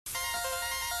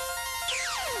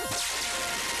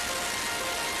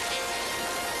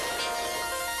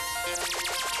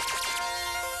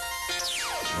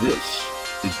This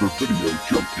is the Video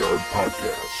Junkyard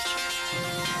Podcast.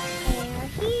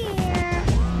 They're here.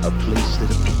 A place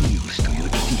that appeals to your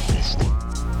deepest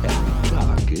and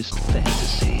darkest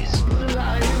fantasies.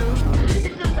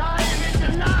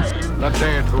 The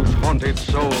dead whose haunted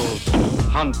souls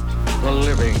hunt the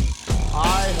living.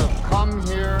 I have come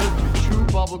here to chew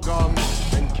bubblegum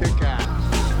and kick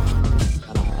ass.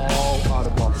 And I'm all out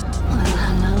of bubblegum.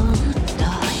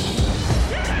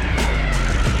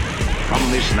 From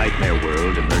this nightmare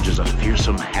world emerges a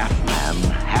fearsome half-man,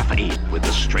 half-ape with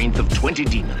the strength of 20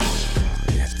 demons.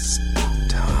 It's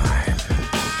time.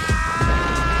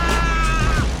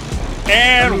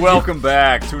 And welcome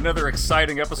back to another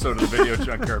exciting episode of the Video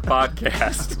Junkyard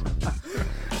Podcast.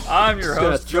 I'm your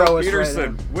host, Joe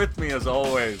Peterson. With me, as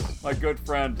always, my good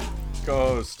friend,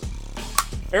 co-host,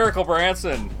 Eric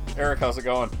O'Branson. Eric, how's it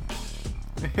going?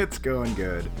 It's going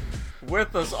good.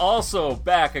 With us also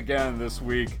back again this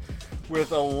week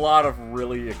with a lot of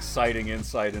really exciting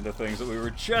insight into things that we were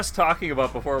just talking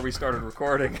about before we started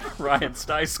recording. Ryan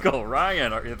Steiskell.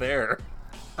 Ryan, are you there?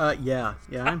 Yeah,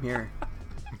 I'm here.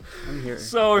 I'm here.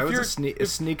 So That if was you're a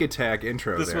sneak attack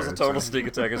intro. This there. was a total sneak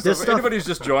attack. And This so if stuff- anybody's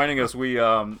just joining us, we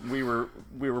were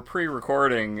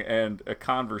pre-recording and a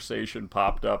conversation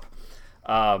popped up.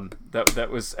 That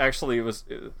was actually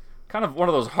kind of one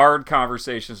of those hard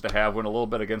conversations to have when a little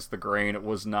bit against the grain. It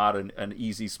was not an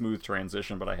easy, smooth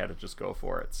transition, but I had to just go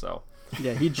for it. So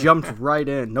Yeah, he jumped right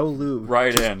in. No lube.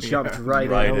 right in, Jumped right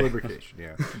Right in. No in. lubrication.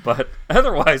 Yeah, But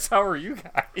otherwise, how are you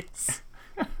guys?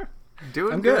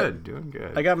 doing I'm good. good. Doing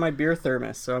good. I got my beer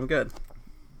thermos, so I'm good.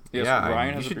 Yes, yeah, Ryan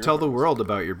you has a should beer tell the thermos. world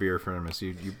about your beer thermos.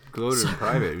 You gloated in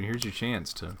private, and here's your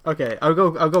chance to. Okay, I'll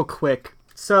go quick.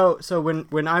 So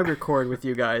when I record with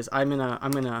you guys, I'm in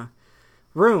a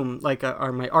room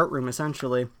or my art room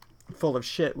essentially, full of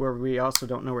shit where we also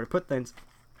don't know where to put things.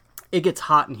 It gets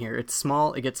hot in here. It's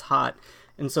small. It gets hot,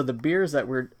 and so the beers that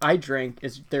I drank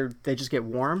they just get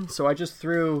warm. So I just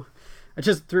threw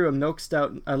a milk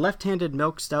stout, a left-handed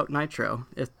milk stout nitro.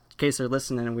 In case they're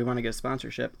listening and we want to get a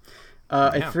sponsorship,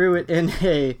 I threw it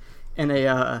in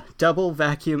a double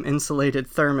vacuum insulated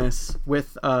thermos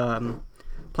with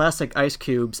plastic ice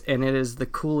cubes, and it is the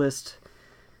coolest,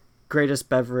 greatest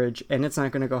beverage, and it's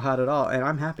not going to go hot at all. And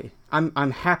I'm happy.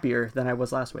 I'm happier than I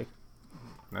was last week.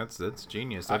 That's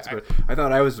genius. I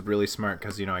thought I was really smart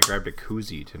because I grabbed a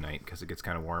koozie tonight because it gets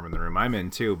kind of warm in the room I'm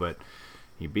in too, but.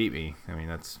 You beat me. I mean,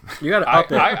 that's... You got to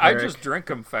up it, I Eric. just drink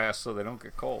them fast so they don't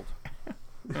get cold.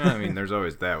 I mean, there's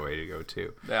always that way to go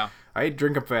too. Yeah. I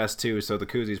drink them fast too, so the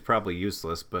koozie's probably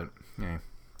useless, but yeah.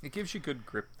 It gives you good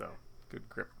grip, though. Good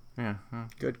grip. Yeah.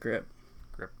 Good grip.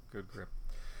 Good grip.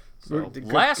 So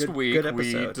Good- last good- week good we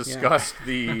episode, yeah. discussed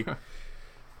the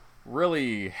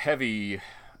really heavy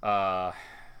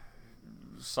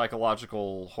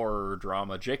psychological horror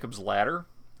drama Jacob's Ladder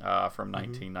from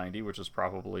 1990, which is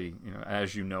probably,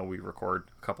 as you know, we record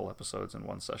a couple episodes in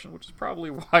one session, which is probably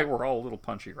why we're all a little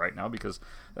punchy right now, because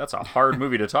that's a hard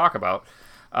movie to talk about.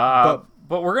 But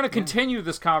we're going to continue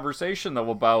this conversation,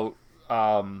 though, about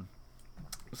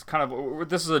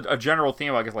this is a general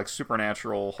theme, I guess, like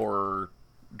supernatural horror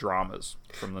dramas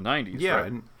from the 90s. Yeah,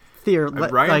 right? and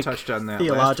Ryan touched on that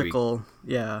theological, last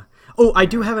week. Yeah. Oh, I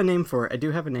do have a name for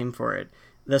it.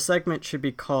 The segment should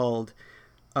be called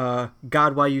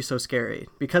God, Why You So Scary?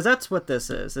 Because that's what this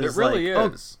is. It really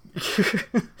is.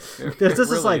 This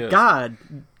is like, God,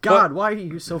 why are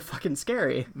you so fucking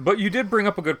scary? But you did bring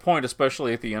up a good point,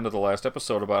 especially at the end of the last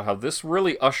episode, about how this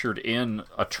really ushered in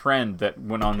a trend that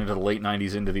went on into the late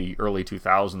 90s, into the early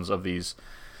 2000s, of these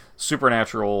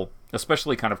supernatural,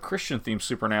 especially kind of Christian-themed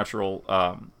supernatural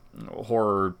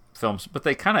horror films. But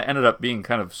they kind of ended up being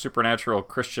kind of supernatural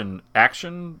Christian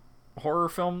action horror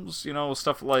films,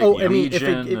 stuff like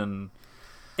Legion and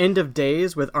End of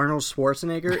Days with Arnold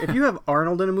Schwarzenegger. If you have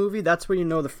Arnold in a movie, that's when you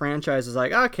know the franchise is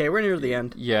like, okay, we're near the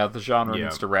end. Yeah, the genre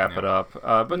needs to wrap it up.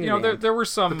 But there were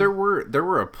some. But there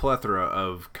were a plethora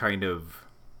of kind of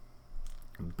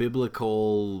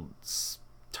biblical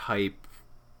type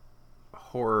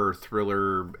horror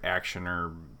thriller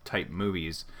actioner type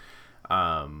movies.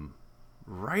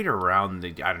 Right around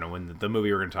when the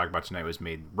movie we're going to talk about tonight was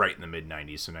made right in the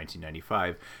mid-90s, so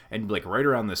 1995, and like right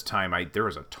around this time there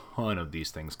was a ton of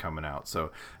these things coming out.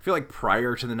 So I feel like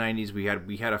prior to the 90s we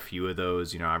had a few of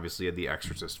those. Obviously had the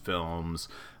Exorcist films.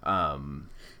 I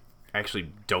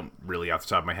actually don't really off the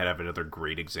top of my head have another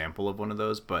great example of one of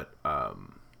those, but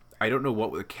I don't know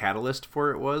what the catalyst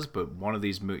for it was, but one of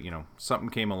these something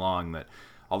came along that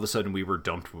all of a sudden we were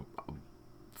dumped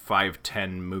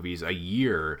 5-10 movies a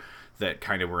year that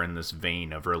kind of were in this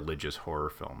vein of religious horror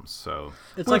films. So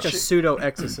it's like a pseudo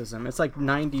exorcism. It's like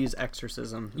 90s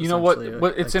exorcism. You know what? essentially,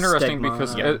 It's like interesting stigma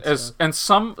because and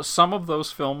stuff. some of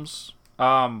those films,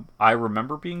 I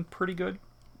remember being pretty good.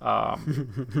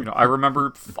 I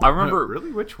remember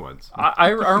really, which ones? I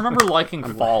remember liking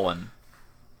Fallen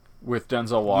with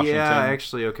Denzel Washington. Yeah,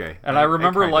 actually, okay. And I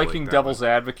remember kinda liking like that Devil's one.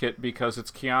 Advocate because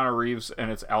it's Keanu Reeves and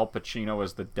it's Al Pacino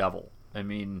as the devil. I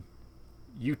mean,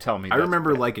 you tell me. I that's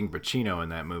remember bad. liking Pacino in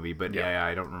that movie, but Yeah. yeah,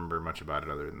 I don't remember much about it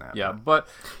other than that. Yeah, but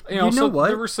know so what?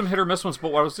 there were some hit or miss ones.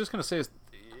 But what I was just going to say is,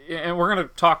 and we're going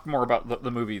to talk more about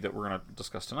the movie that we're going to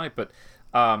discuss tonight. But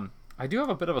I do have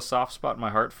a bit of a soft spot in my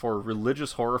heart for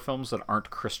religious horror films that aren't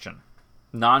Christian,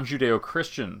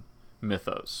 non-Judeo-Christian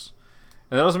mythos.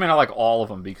 And that doesn't mean I like all of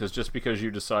them, because just because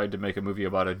you decide to make a movie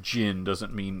about a djinn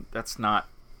doesn't mean that's not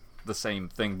the same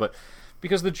thing. But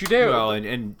because the Judeo... Well,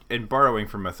 and borrowing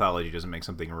from mythology doesn't make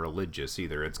something religious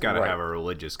either. It's got to Right. have a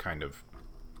religious kind of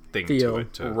thing Feel.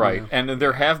 to it. Right, and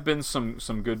there have been some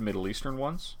good Middle Eastern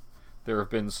ones. There have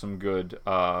been some good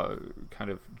kind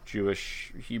of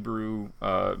Jewish Hebrew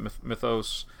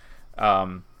mythos.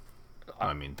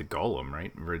 I mean, the Golem,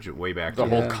 right? Way back. The to-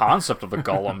 whole concept of the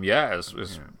Golem,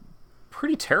 is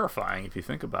pretty terrifying if you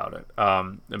think about it. I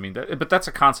mean, but that's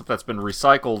a concept that's been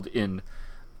recycled in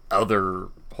other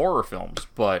horror films.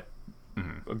 But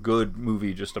a good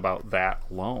movie just about that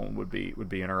alone would be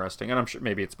interesting. And I'm sure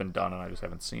maybe it's been done and I just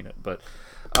haven't seen it. But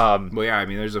Well, yeah, I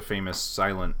mean, there's a famous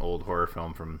silent old horror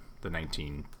film from the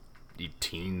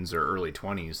 19-teens or early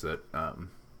 20s that,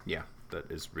 that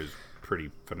is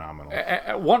pretty phenomenal.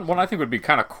 one I think would be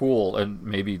kind of cool, and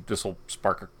maybe this will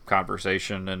spark a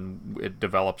conversation and it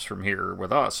develops from here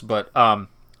with us. But I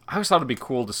always thought it'd be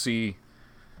cool to see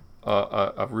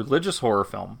a religious horror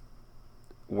film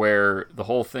where the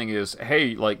whole thing is,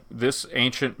 hey, like this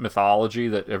ancient mythology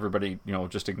that everybody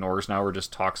just ignores now or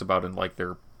just talks about in like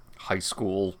their high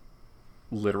school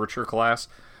literature class.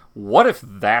 What if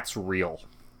that's real?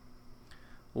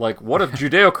 Like, what if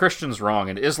Judeo-Christian's wrong,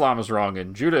 and Islam is wrong,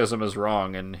 and Judaism is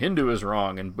wrong, and Hindu is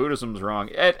wrong, and Buddhism is wrong?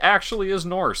 It actually is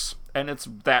Norse, and it's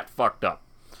that fucked up.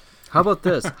 How about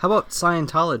this? How about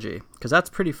Scientology? Because that's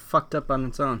pretty fucked up on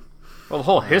its own. Well, the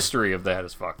whole history of that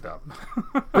is fucked up.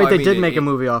 Wait, I they mean, did make a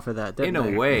movie off of that, In didn't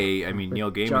a they? way, I mean,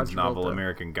 Neil John Gaiman's novel Travolta.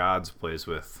 American Gods plays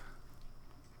with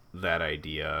that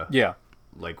idea. Yeah.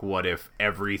 Like, what if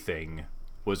everything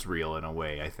was real in a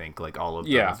way, I think, like all of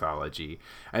the Yeah. mythology,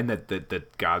 and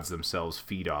that gods themselves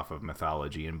feed off of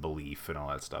mythology and belief and all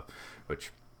that stuff,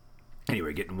 which,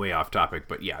 anyway, getting way off topic,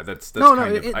 but yeah, that's No,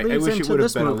 kind of, it I leads wish it into would have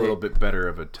this been a movie. little bit better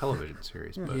of a television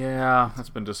series, but Yeah, that's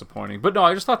been disappointing. But no,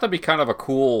 I just thought that'd be kind of a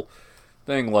cool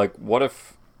thing. Like, what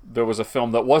if there was a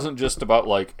film that wasn't just about,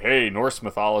 like, hey, Norse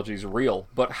mythology's real,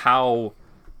 but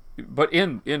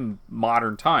in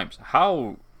modern times,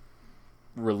 how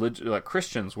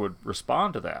Christians would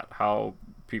respond to that, how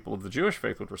people of the Jewish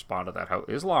faith would respond to that, how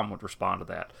Islam would respond to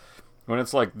that. When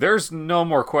it's like, there's no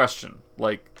more question.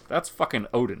 Like, that's fucking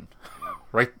Odin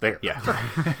right there. yeah.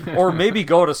 Or maybe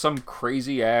go to some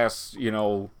crazy ass,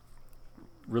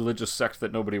 religious sect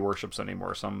that nobody worships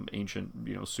anymore, some ancient,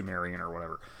 Sumerian or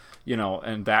whatever,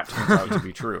 and that turns out to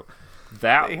be true.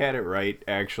 They had it right,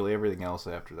 actually. Everything else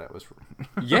after that was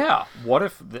Yeah. What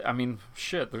if?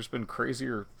 Shit. There's been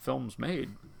crazier films made.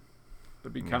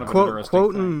 That'd be kind of an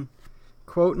interesting thing.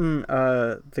 Quoting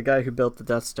the guy who built the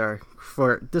Death Star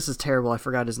for this is terrible. I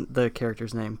forgot the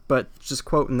character's name, but just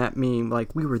quoting that meme,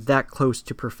 like we were that close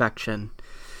to perfection,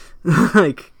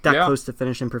 like that Yeah. close to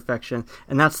finishing perfection,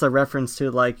 and that's the reference to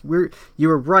like you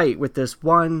were right with this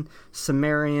one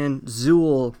Sumerian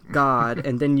Zool god,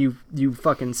 and then you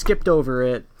fucking skipped over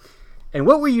it. And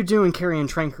what were you doing carrying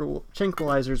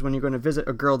tranquilizers when you're going to visit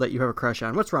a girl that you have a crush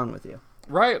on? What's wrong with you?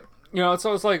 Right. It's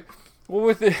always like, well,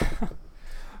 with the.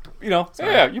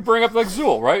 Yeah, you bring up like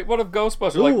Zool, right? What if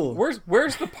Ghostbusters? Zool. Like,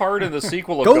 where's the part in the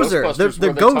sequel of Gozer. Ghostbusters The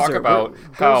where they talk Gozer. about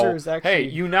Gozer how, is actually- hey,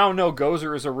 you now know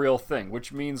Gozer is a real thing,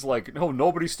 which means like, no,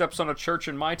 nobody steps on a church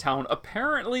in my town.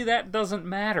 Apparently, that doesn't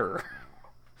matter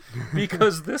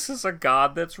because this is a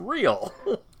god that's real.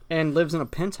 And lives in a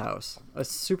penthouse, a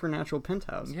supernatural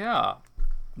penthouse. Yeah.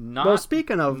 Not, Well,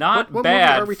 speaking of, not what movie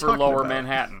bad are we for talking Lower about?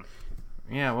 Manhattan.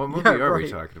 Yeah, what movie are we right.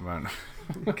 talking about?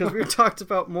 Because we've talked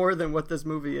about more than what this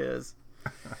movie is.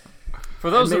 For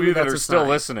those of maybe you that that's are a still sign.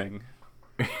 listening,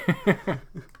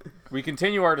 we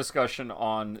continue our discussion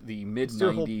on the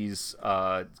mid-90s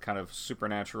kind of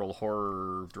supernatural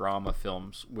horror drama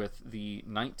films with the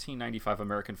 1995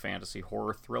 American fantasy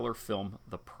horror thriller film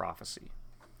The Prophecy.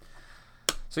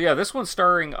 So yeah, this one's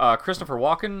starring Christopher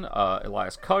Walken,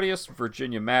 Elias Koteas,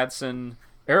 Virginia Madsen,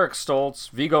 Eric Stoltz,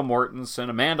 Viggo Mortensen,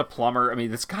 Amanda Plummer. I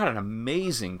mean, it's got an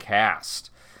amazing cast.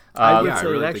 I would say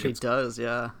really it think actually does,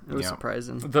 yeah. It was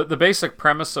surprising. The basic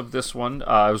premise of this one, it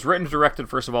was written and directed,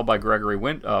 first of all, by Gregory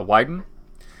Wyden.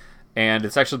 And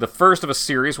it's actually the first of a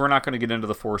series. We're not going to get into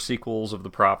the 4 sequels of the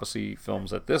Prophecy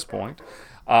films at this point.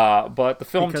 But the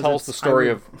film tells the story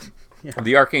of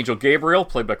the Archangel Gabriel,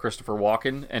 played by Christopher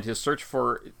Walken, and his search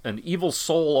for an evil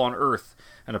soul on Earth,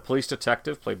 and a police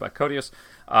detective, played by Codius,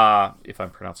 if I'm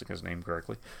pronouncing his name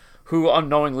correctly, who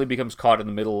unknowingly becomes caught in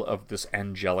the middle of this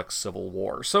angelic civil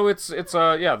war. So there's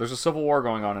a civil war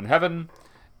going on in heaven.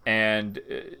 And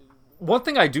one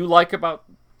thing I do like about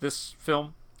this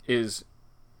film is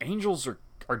angels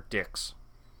are dicks.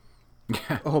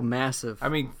 Oh, massive. I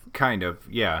mean, kind of,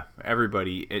 yeah.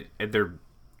 Everybody,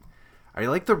 I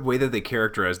like the way that they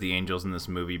characterize the angels in this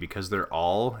movie, because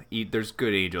there's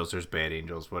good angels, there's bad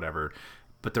angels, whatever,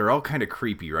 but they're all kind of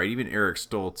creepy, right? Even Eric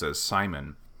Stoltz as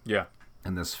Simon,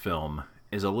 in this film,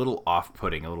 is a little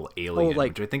off-putting, a little alien,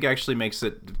 which I think actually makes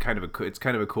it it's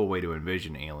kind of a cool way to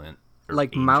envision alien.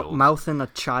 Like mouthing a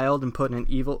child and putting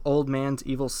an old man's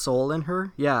evil soul in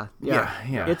her. Yeah.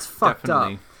 It's fucked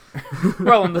definitely. up.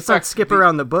 Well, and let's not skip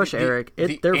around the bush, Eric.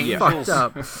 They're fucked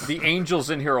up. The angels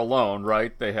in here alone,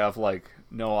 right? They have like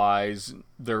no eyes.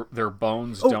 Their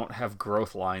bones don't have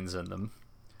growth lines in them.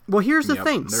 Well, here's the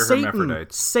thing: they're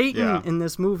hermaphrodites. Satan in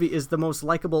this movie is the most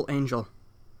likable angel.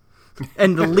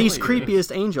 And the least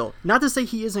creepiest angel. Not to say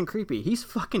he isn't creepy. He's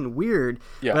fucking weird.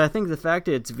 Yeah. But I think the fact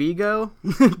that it's Viggo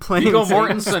playing Viggo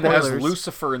Satan, Mortensen as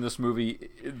Lucifer in this movie,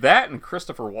 that and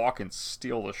Christopher Walken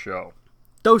steal the show.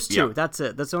 Those two. That's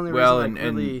it. That's the only reason.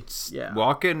 And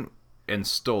Walken and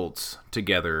Stoltz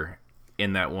together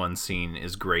in that one scene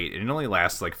is great. And it only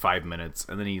lasts like 5 minutes,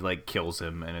 and then he like kills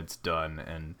him, and it's done.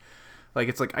 And like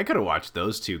it's like I could have watched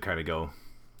those two kind of go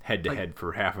head to head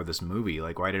for half of this movie.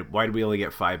 Like why did we only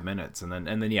get 5 minutes? And then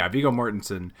Viggo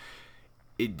Mortensen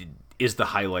is the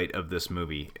highlight of this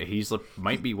movie. He's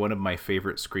might be one of my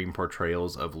favorite screen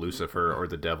portrayals of Lucifer or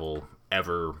the devil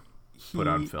ever put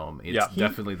on film. It's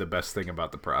definitely the best thing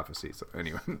about the Prophecy. So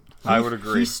anyway, I would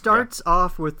agree. He starts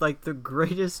off with like the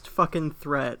greatest fucking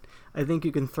threat I think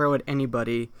you can throw at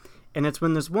anybody. And it's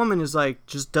when this woman is like,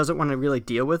 just doesn't want to really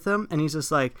deal with him. And he's just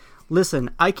like,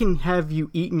 listen, I can have you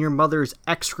eating your mother's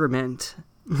excrement.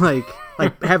 Like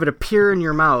have it appear in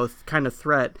your mouth kind of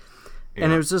threat. Yeah.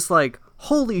 And it was just like,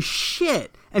 holy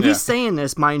shit. And he's saying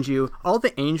this, mind you, all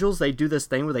the angels, they do this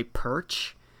thing where they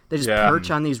perch. They just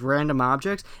perch on these random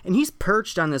objects. And he's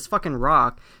perched on this fucking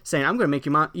rock saying, I'm going to make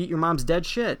you eat your mom's dead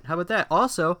shit. How about that?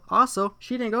 Also,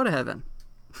 she didn't go to heaven.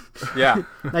 Yeah.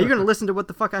 Now you're gonna listen to what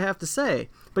the fuck I have to say,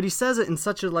 but he says it in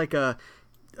such a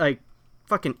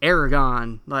fucking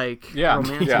Aragon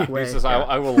romantic way. He says,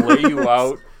 "I will lay you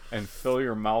out and fill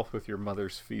your mouth with your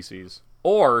mother's feces,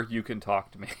 or you can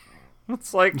talk to me."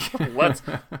 It's like,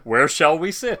 where shall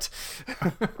we sit?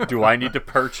 Do I need to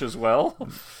perch as well?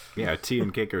 Yeah, tea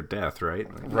and cake or death, right?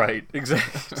 Right,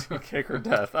 exactly. Cake or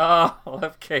death. Oh, I'll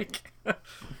have cake.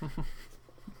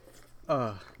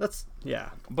 So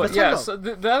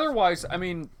the otherwise, I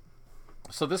mean,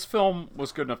 so this film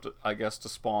was good enough to, I guess, to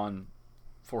spawn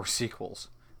 4 sequels.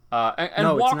 And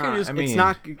no, Walken it's not. It's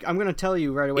not. I'm going to tell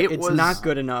you right away. It's not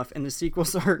good enough, and the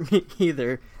sequels aren't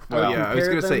either. Well, I was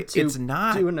going to say it's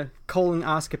not doing a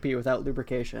colonoscopy without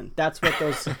lubrication. That's what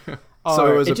those.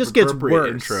 So it was just gets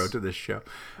worse. Intro to this show.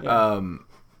 Yeah.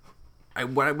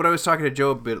 What I was talking to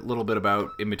Joe a little bit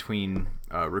about in between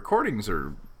recordings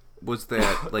was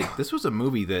that like this was a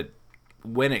movie that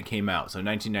when it came out, so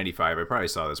 1995, I probably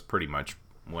saw this pretty much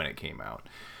when it came out,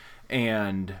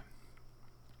 and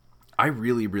I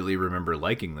really, really remember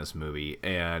liking this movie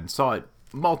and saw it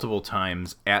multiple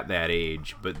times at that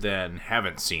age, but then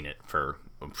haven't seen it for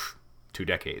 2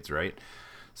 decades, right?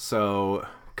 So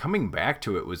coming back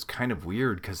to it was kind of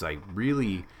weird because I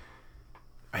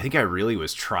think I really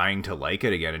was trying to like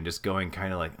it again and just going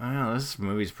kind of like, oh, this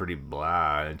movie's pretty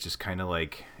blah. It's just kind of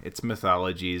like, its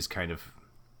mythology is kind of,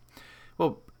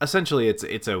 well, essentially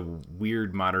it's a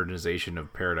weird modernization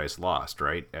of Paradise Lost,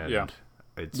 right? And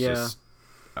it's just...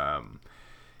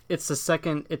 it's the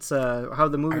second, how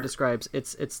the movie describes,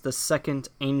 it's the second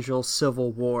angel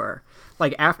civil war.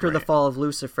 Like, after the fall of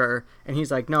Lucifer, and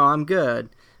he's like, no, I'm good.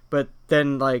 But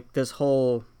then, like, this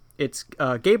whole, it's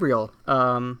Gabriel,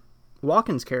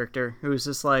 Walken's character, who's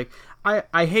just like,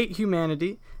 I hate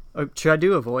humanity. Should I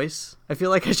do a voice? I feel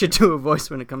like I should do a voice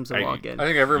when it comes to Walken. I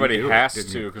think everybody has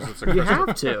to, because it's you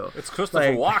have to. It's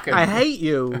Christopher Walken. I hate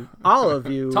you, all of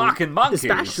you. Talking monkeys.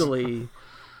 Especially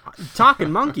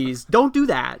talking monkeys. Don't do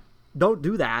that. Don't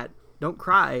do that. Don't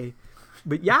cry.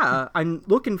 But yeah, I'm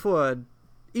looking for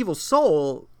evil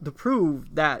soul to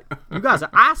prove that you guys are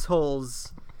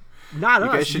assholes. Not us.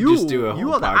 You guys should just do a you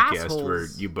whole are the podcast assholes. where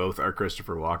you both are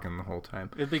Christopher Walken the whole time.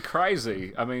 It'd be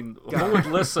crazy. I mean, who would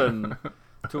listen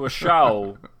to a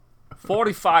show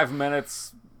 45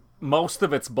 minutes, most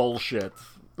of it's bullshit,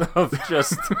 of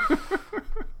just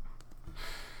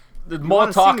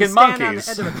more talking monkeys.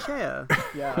 On the edge of a chair.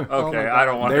 Yeah. Okay, I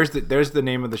don't want There's the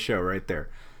name of the show right there.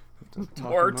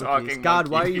 more monkeys. talking God,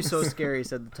 monkeys. why are you so scary?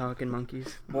 Said the talking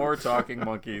monkeys. More talking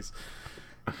monkeys.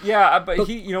 Yeah, but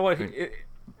he, you know what?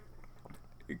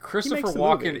 Christopher makes the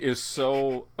Walken movie. is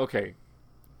so okay.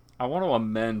 I want to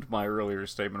amend my earlier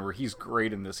statement where he's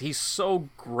great in this. He's so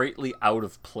greatly out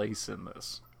of place in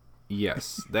this.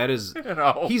 Yes, that is. You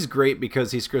know? He's great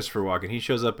because he's Christopher Walken. He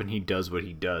shows up and he does what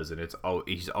he does, and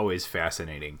he's always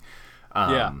fascinating.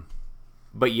 Yeah.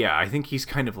 But yeah, I think he's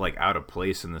kind of like out of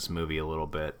place in this movie a little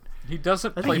bit. He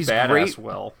doesn't think play he's badass great.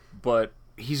 well, but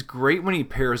He's great when he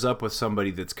pairs up with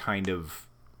somebody that's kind of,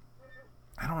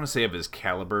 I don't want to say of his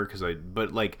caliber,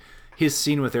 but like his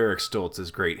scene with Eric Stoltz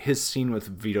is great. His scene with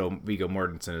Viggo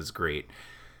Mortensen is great.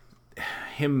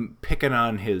 Him picking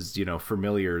on his,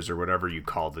 familiars or whatever you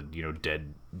call the,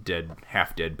 dead,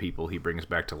 half dead people he brings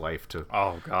back to life to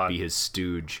be his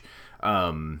stooge.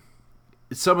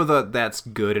 Some of that's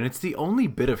good, and it's the only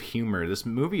bit of humor. This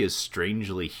movie is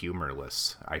strangely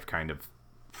humorless, I've kind of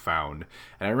found.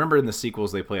 And I remember in the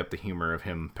sequels they play up the humor of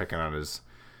him picking on his,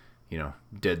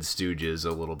 dead stooges a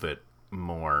little bit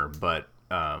more. But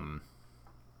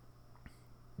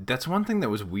that's one thing that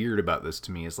was weird about this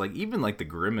to me is like even like the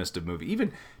grimmest of movie,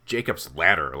 even Jacob's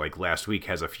Ladder, like last week,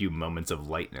 has a few moments of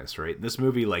lightness, right? This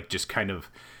movie like just kind of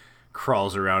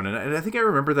crawls around, and I think I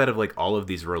remember that of like all of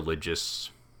these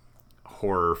religious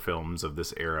horror films of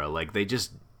this era, like they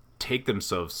just take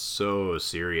themselves so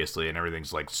seriously and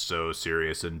everything's like so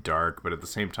serious and dark, but at the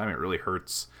same time it really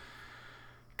hurts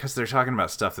because they're talking about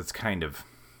stuff that's kind of,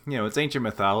 it's ancient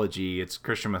mythology, it's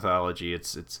Christian mythology,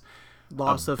 it's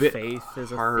Loss of faith is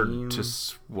hard a theme. to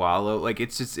swallow. Like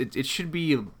it's just it should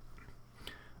be, I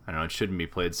don't know, it shouldn't be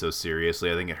played so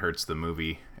seriously. I think it hurts the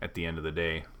movie at the end of the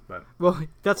day. But Well,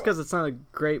 that's because it's not a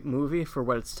great movie for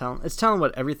what it's telling. It's telling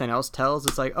what everything else tells.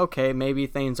 It's like, okay, maybe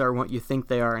things are what you think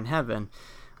they are in heaven.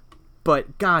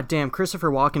 But goddamn,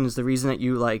 Christopher Walken is the reason that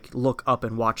you like look up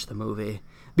and watch the movie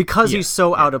because he's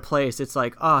so out of place. It's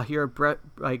like, you're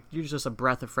you're just a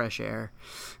breath of fresh air.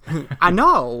 I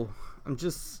know. I'm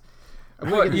just.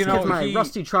 Well, my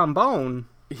rusty trombone.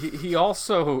 he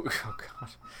also, oh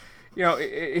god,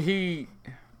 he.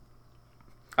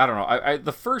 I don't know.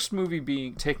 The first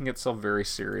movie taking itself very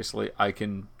seriously,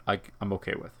 I'm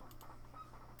okay with.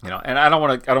 And I don't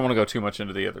want to go too much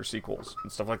into the other sequels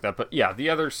and stuff like that. But yeah, the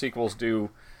other sequels do.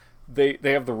 They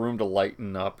have the room to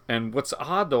lighten up. And what's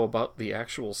odd though about the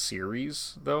actual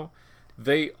series though,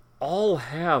 they all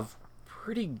have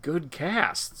pretty good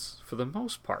casts for the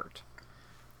most part.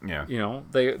 yeah,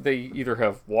 They either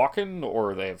have Walken,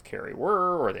 or they have Carrie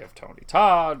Werr, or they have Tony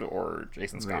Todd, or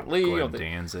Jason Scott Lee. Glenn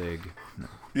Danzig.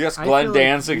 Yes, I Glenn feel like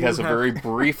Danzig you has a have- very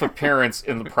brief appearance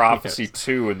in the Prophecy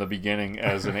 2 in the beginning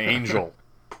as an angel.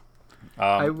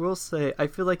 I will say, I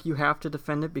feel like you have to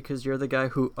defend it because you're the guy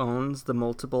who owns the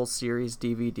multiple series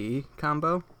DVD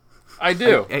combo. I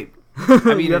do. I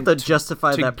mean, You have to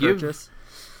justify that purchase.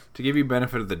 To give you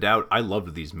benefit of the doubt, I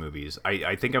loved these movies.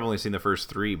 I think I've only seen the first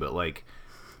three, but like,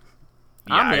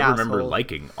 yeah, I'm the I remember asshole.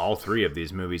 liking all three of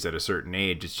these movies at a certain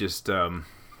age. It's just, I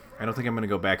don't think I'm going to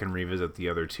go back and revisit the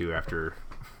other two after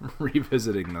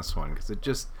revisiting this one because it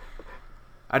just,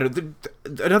 I don't.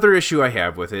 Another issue I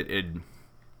have with it,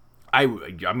 I'm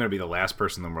going to be the last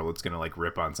person in the world that's going to like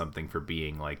rip on something for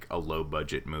being like a low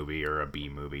budget movie or a B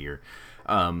movie or,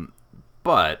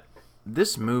 but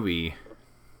this movie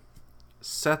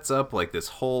sets up like this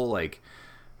whole like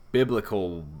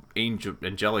biblical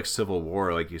angelic civil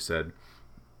war, like you said,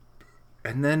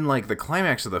 and then like the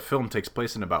climax of the film takes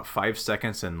place in about 5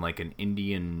 seconds in like an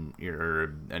Indian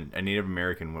or a Native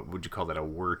American, what would you call that, a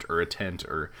wort or a tent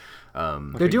or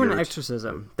They're doing an yurt,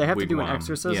 exorcism. They have to do an wigwam,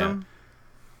 exorcism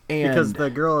and because the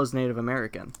girl is Native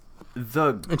American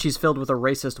and she's filled with a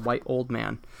racist white old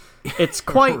man. It's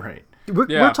quite. right.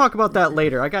 We'll talk about that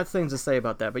later. I got things to say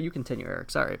about that, but you continue, Eric.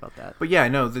 Sorry about that. But yeah,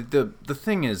 no, the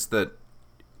thing is that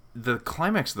the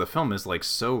climax of the film is like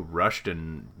so rushed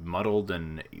and muddled,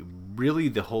 and really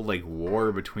the whole like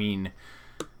war between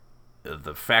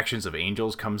the factions of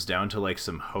angels comes down to like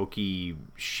some hokey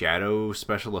shadow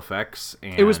special effects.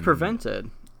 And It was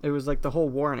prevented. It was like the whole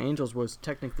war on angels was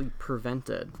technically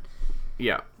prevented.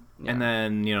 Yeah. And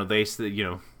then,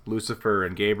 Lucifer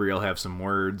and Gabriel have some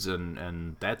words,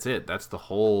 and that's it. That's the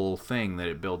whole thing that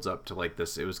it builds up to, like,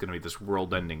 this. It was going to be this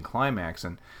world-ending climax,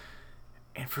 and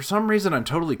for some reason I'm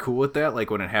totally cool with that.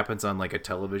 Like, when it happens on, like, a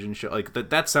television show, like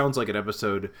that sounds like an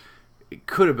episode. It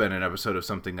could have been an episode of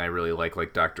something I really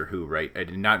like Doctor Who, right?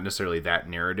 Not necessarily that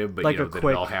narrative, but, like, you know, that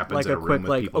it all happens in a room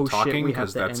with people talking,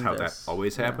 because that's how that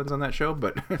always happens on that show.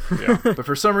 But but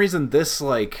for some reason, this,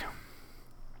 like,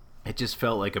 it just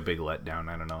felt like a big letdown.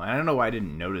 I don't know. I don't know why I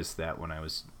didn't notice that when I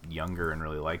was younger and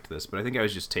really liked this, but I think I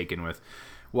was just taken with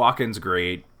Walken's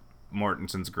great,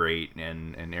 Mortensen's great,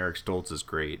 and Eric Stoltz is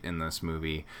great in this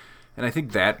movie. And I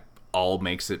think that all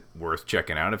makes it worth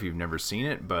checking out if you've never seen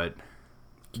it, but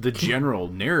the general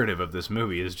narrative of this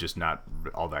movie is just not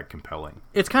all that compelling.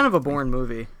 It's kind of a boring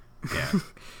movie. Yeah.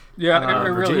 Yeah, it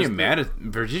really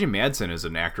Virginia Madsen is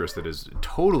an actress that is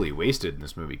totally wasted in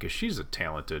this movie, because she's a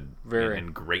talented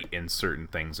and great in certain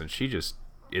things, and she just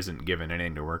isn't given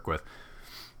anything to work with.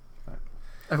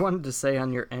 I wanted to say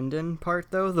on your ending part,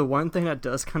 though, the one thing that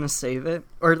does kind of save it,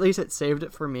 or at least it saved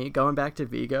it for me, going back to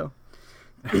Vigo,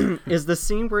 is the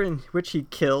scene in which he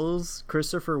kills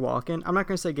Christopher Walken. I'm not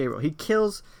going to say Gabriel. He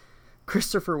kills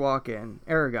Christopher Walken,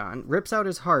 Aragon, rips out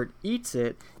his heart, eats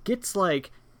it, gets,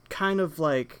 like, kind of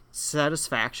like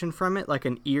satisfaction from it, like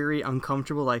an eerie,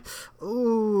 uncomfortable, like,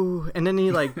 ooh, and then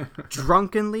he, like,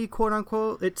 drunkenly, quote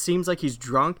unquote, it seems like he's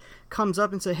drunk, comes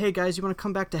up and say, hey guys, you want to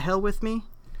come back to hell with me?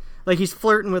 Like, he's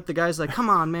flirting with the guys, like, come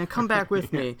on man, come back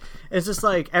with me. It's just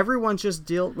like everyone's just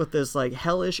dealt with this, like,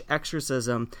 hellish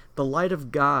exorcism, the light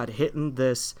of God hitting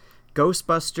this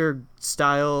Ghostbuster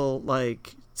style,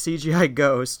 like, CGI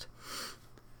ghost.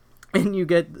 And you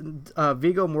get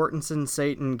Viggo Mortensen,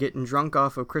 Satan, getting drunk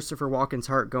off of Christopher Walken's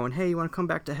heart, going, hey, you want to come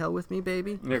back to hell with me,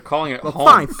 baby? They're calling it well, home.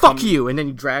 Fine, fuck you. And then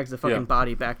he drags the fucking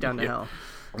body back down to hell.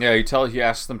 Yeah, he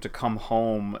asks them to come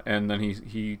home, and then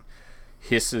he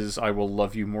hisses, I will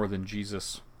love you more than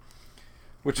Jesus.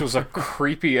 Which was a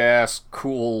creepy-ass,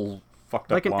 cool,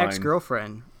 fucked up like an line.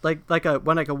 Ex-girlfriend. Like a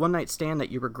one-night stand that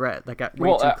you regret. That got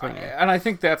way too clingy. And I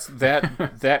think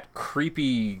that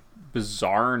creepy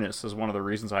bizarreness is one of the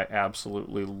reasons I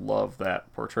absolutely love that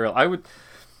portrayal.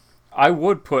 I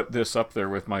would put this up there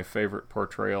with my favorite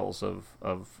portrayals of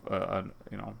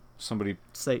somebody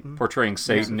Satan portraying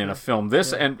Satan in a film.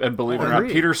 This and believe it or not,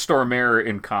 Peter Stormare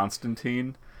in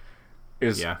Constantine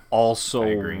is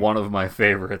also one of my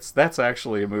favorites. That's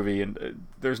actually a movie, and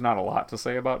there's not a lot to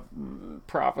say about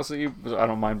prophecy. I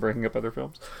don't mind bringing up other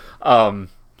films.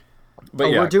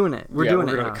 But we're doing it. We're doing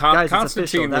it now. Guys,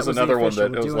 Constantine was another one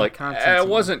that it was like, it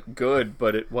wasn't good,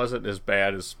 but it wasn't as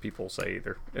bad as people say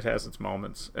either. It has its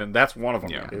moments, and that's one of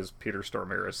them. Is Peter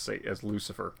Stormare as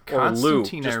Lucifer.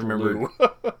 Constantine, or Lou, I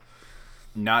remember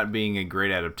not being a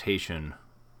great adaptation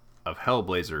of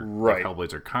Hellblazer, the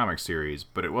Hellblazer comic series,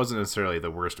 but it wasn't necessarily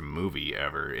the worst movie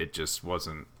ever. It just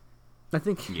wasn't. I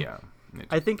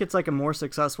think it's like a more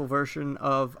successful version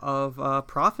of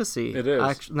Prophecy. It is.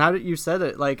 Actually, now that you said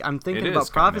it, like, I'm thinking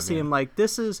about Prophecy, and like,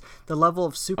 this is the level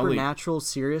of supernatural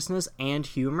seriousness and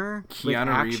humor.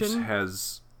 Keanu Reeves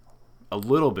has a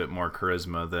little bit more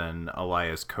charisma than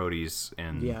Elias Cody's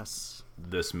in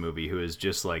this movie, who is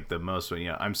just like the most.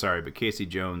 I'm sorry, but Casey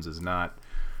Jones is not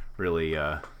really.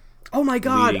 Oh my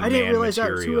god, I didn't realize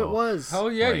that's who it was. Oh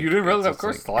yeah, you didn't realize that, of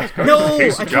course. Like, no, I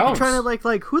kept trying to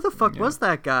like who the fuck was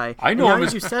that guy? I know him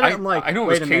as you said it, I'm like, I know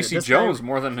it was Casey Jones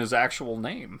more than his actual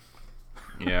name.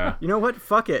 Yeah. You know what?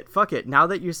 Fuck it. Now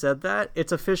that you said that,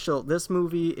 it's official. This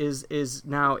movie is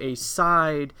now a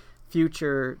side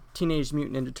future Teenage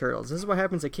Mutant Ninja Turtles. This is what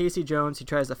happens to Casey Jones. He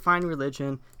tries to find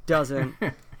religion, doesn't,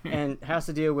 and has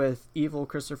to deal with evil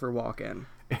Christopher Walken.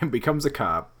 And becomes a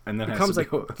cop, and then becomes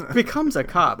a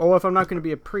cop. Oh, if I'm not going to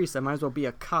be a priest, I might as well be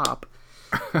a cop.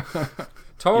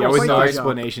 Totally. With no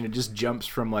explanation, it just jumps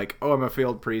from like, oh, I'm a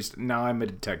failed priest, now I'm a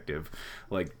detective.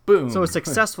 Like, boom. So a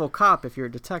successful cop if you're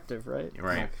a detective, right?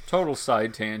 Right. Total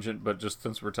side tangent, but just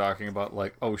since we're talking about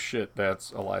like, oh shit,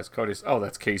 that's Elias Cody's. Oh,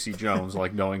 that's Casey Jones.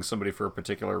 Like knowing somebody for a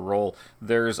particular role.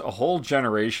 There's a whole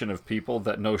generation of people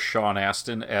that know Sean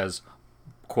Astin as,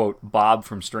 quote, Bob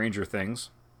from Stranger Things.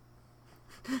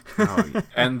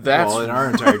 And that's in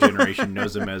our entire generation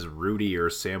knows him as Rudy or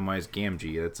Samwise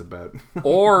Gamgee. That's about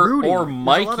or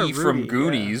Mikey from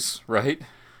Goonies, right?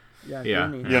 Yeah.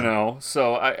 Goonies. You know.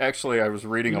 So I was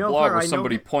reading a blog where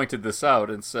somebody pointed this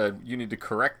out and said you need to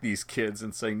correct these kids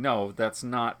and say no, that's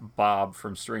not Bob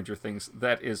from Stranger Things.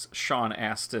 That is Sean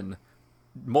Astin,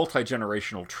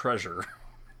 multi-generational treasure.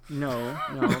 No,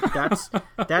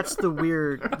 that's the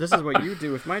weird. This is what you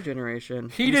do with my generation.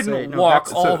 He didn't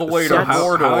walk all the way to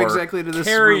Mordor, how exactly did this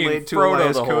carrying relate to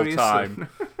Frodo the whole Cody's time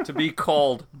to be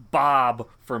called Bob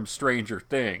from Stranger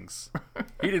Things.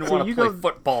 He didn't want to play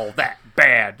football that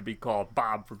bad to be called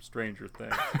Bob from Stranger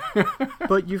Things.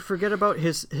 But you forget about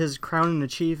his crowning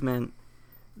achievement,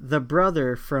 the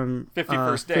brother from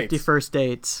 50 First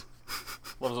Dates.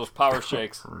 Loves those power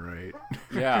shakes. Right.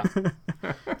 Yeah.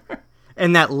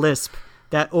 And that lisp.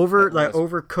 That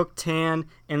overcooked tan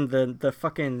and the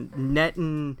fucking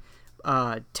netting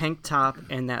tank top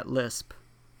and that lisp.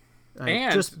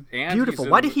 Just beautiful.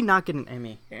 Why did he not get an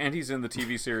Emmy? And he's in the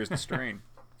TV series The Strain.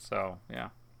 So, yeah.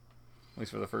 At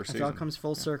least for the first season. It all comes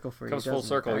full circle for you. Comes full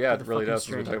circle, yeah. It really does.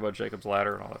 We talk about Jacob's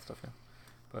Ladder and all that stuff, yeah.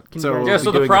 But,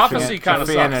 so the prophecy kind of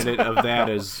fan sucks. edit of that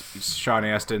is Sean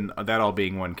Astin, that all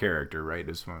being one character, right?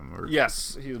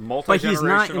 Yes, he's multi-generational. But he's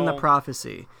not in the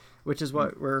prophecy, which is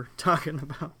what we're talking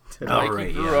about today. Like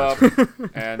he grew up,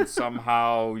 and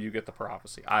somehow you get the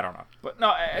prophecy. I don't know. But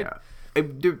no,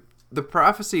 the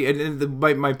prophecy, and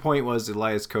my point was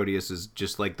Elias Koteas is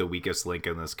just like the weakest link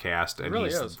in this cast, and really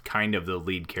he's is. kind of the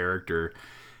lead character,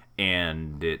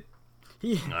 and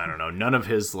I don't know, none of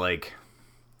his like,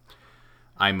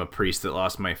 I'm a priest that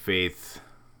lost my faith,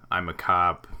 I'm a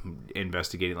cop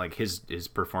investigating, like his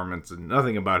performance, and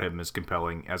nothing about him is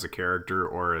compelling as a character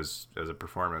or as a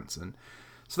performance, and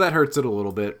so that hurts it a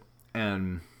little bit.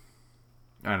 And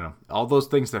I don't know, all those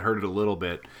things that hurt it a little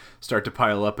bit start to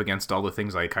pile up against all the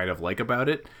things I kind of like about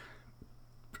it.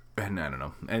 And I don't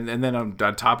know, and then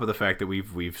on top of the fact that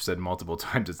we've said multiple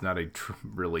times it's not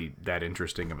really that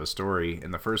interesting of a story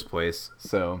in the first place,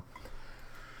 so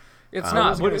it's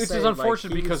not. Which is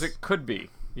unfortunate because it could be.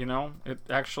 You know, it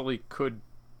actually could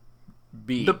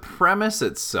be. The premise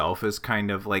itself is kind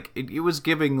of like it was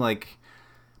giving, like,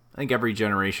 I think every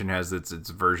generation has its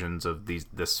versions of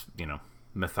this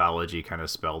mythology kind of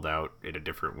spelled out in a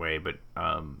different way, but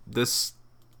this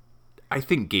I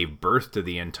think gave birth to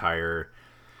the entire.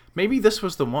 Maybe this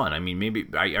was the one. I mean, maybe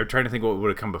I'm trying to think what would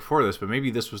have come before this, but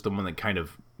maybe this was the one that kind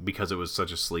of, because it was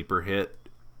such a sleeper hit,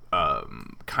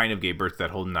 kind of gave birth to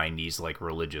that whole 90s like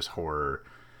religious horror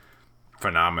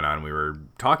phenomenon we were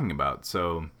talking about.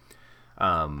 So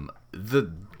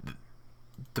the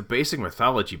basic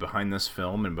mythology behind this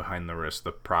film and behind the rest of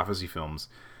the prophecy films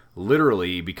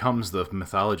literally becomes the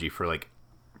mythology for like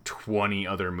 20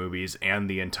 other movies and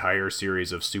the entire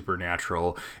series of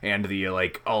Supernatural and the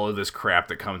like all of this crap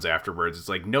that comes afterwards. It's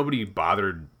like nobody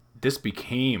bothered. This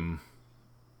became,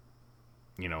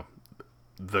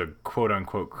 the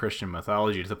quote-unquote Christian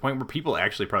mythology to the point where people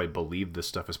actually probably believe this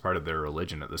stuff is part of their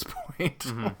religion at this point.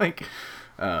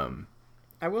 Mm-hmm.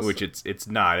 Which it's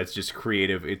not. It's just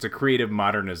creative. It's a creative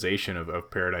modernization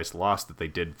of Paradise Lost that they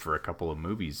did for a couple of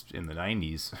movies in the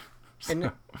 90s.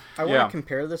 And I want to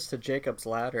compare this to Jacob's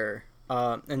Ladder,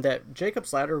 and that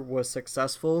Jacob's Ladder was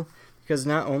successful because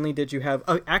not only did you have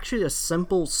actually a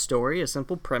simple story, a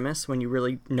simple premise when you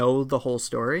really know the whole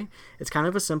story. It's kind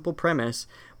of a simple premise,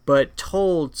 but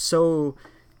told so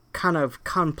kind of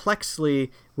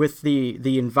complexly with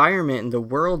the environment and the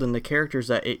world and the characters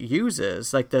that it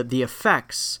uses, like the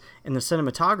effects and the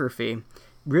cinematography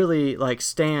really like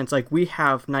stands. Like we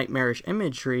have nightmarish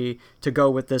imagery to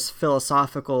go with this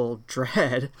philosophical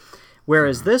dread,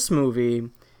 whereas this movie,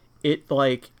 it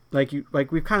like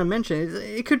we've kind of mentioned,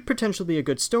 it could potentially be a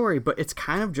good story, but it's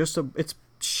kind of just it's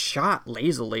shot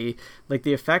lazily. Like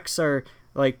the effects are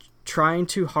like trying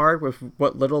too hard with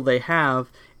what little they have,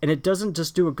 and it doesn't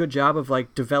just do a good job of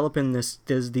like developing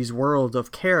these world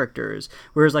of characters.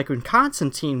 Whereas like in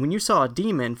Constantine, when you saw a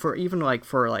demon for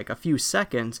a few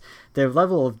seconds, the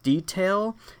level of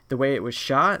detail, the way it was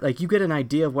shot, like you get an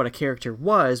idea of what a character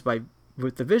was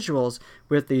with the visuals.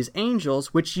 With these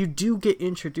angels, which you do get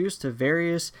introduced to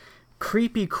various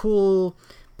creepy, cool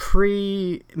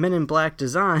pre-Men in Black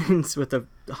designs with the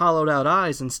hollowed out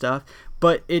eyes and stuff,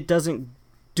 but it doesn't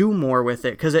do more with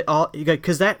it because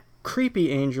that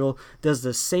creepy angel does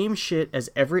the same shit as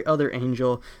every other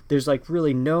angel. There's like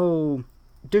really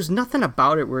there's nothing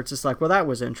about it where it's just like, well, that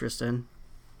was interesting.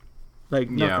 Like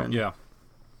nothing. Yeah.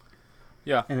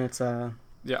 And it's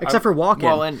except for walking.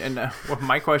 Well, and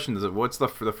my question is, what's the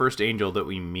first angel that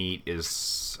we meet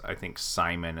is I think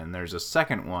Simon, and there's a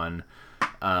second one.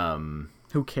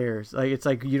 Who cares? Like it's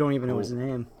like you don't even know his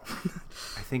name.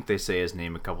 I think they say his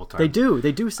name a couple times. They do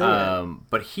say it.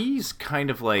 But he's kind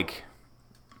of like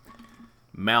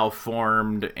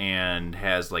malformed and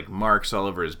has like marks all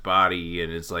over his body,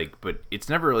 and it's like, but it's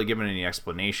never really given any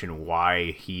explanation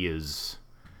why he is,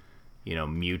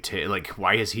 mutated. Like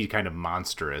why is he kind of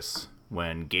monstrous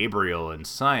when Gabriel and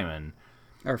Simon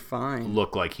are fine,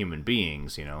 look like human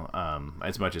beings,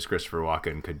 as much as Christopher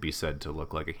Walken could be said to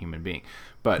look like a human being.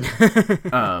 But, hey.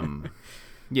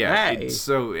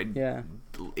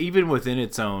 even within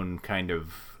its own kind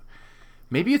of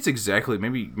Maybe it's exactly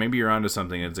maybe you're onto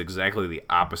something. It's exactly the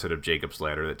opposite of Jacob's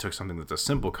Ladder, that took something that's a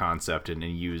simple concept and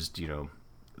then used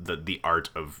the art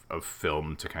of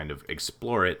film to kind of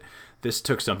explore it. This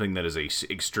took something that is a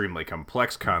extremely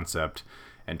complex concept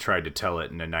and tried to tell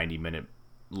it in a 90-minute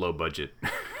low budget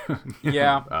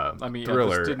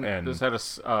thriller. This had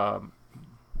a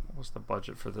what was the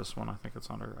budget for this one? I think it's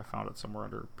under. I found it somewhere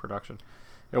under production.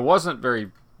 It wasn't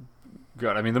very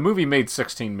good. I mean, the movie made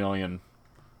 $16 million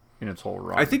in its whole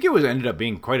run. I think it ended up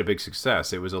being quite a big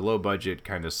success. It was a low budget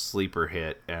kind of sleeper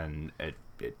hit, and it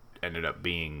ended up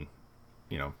being,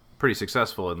 pretty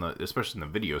successful especially in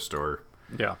the video store.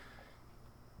 Yeah.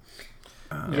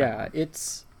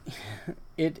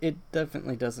 It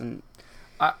definitely doesn't.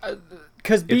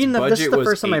 Because this is the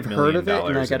first time I've heard of it,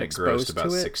 and I got exposed to it.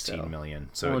 About $16 million,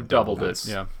 so it doubled it.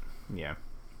 Yeah. Yeah.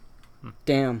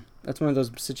 Damn, that's one of those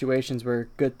situations where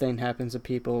good thing happens to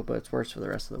people, but it's worse for the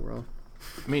rest of the world.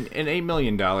 I mean, and $8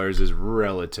 million is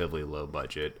relatively low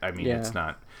budget. I mean, it's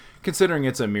not, considering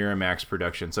it's a Miramax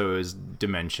production, so it was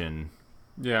Dimension.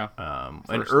 Yeah.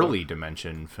 An early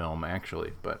Dimension film,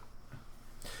 actually, but.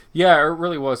 Yeah, it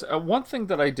really was. One thing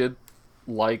that I did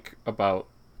like about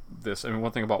this,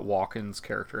 one thing about Walken's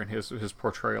character and his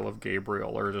portrayal of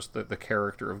Gabriel, or just the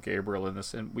character of Gabriel in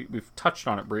this, and we've touched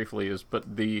on it briefly,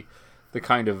 but the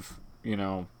kind of,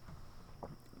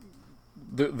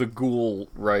 the ghoul,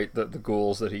 right? The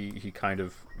ghouls that he kind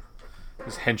of,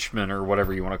 his henchmen or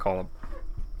whatever you want to call them,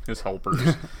 his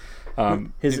helpers.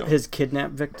 His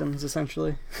kidnap victims,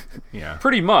 essentially. Yeah.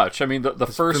 Pretty much. I mean, the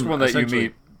first one that you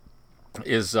meet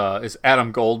is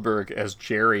Adam Goldberg as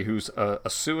Jerry, who's a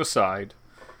suicide,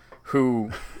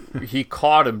 who he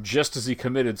caught him just as he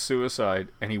committed suicide,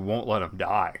 and he won't let him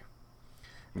die.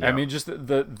 Yeah. I mean, just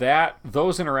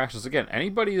those interactions, again,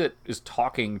 anybody that is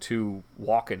talking to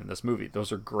Walken in this movie,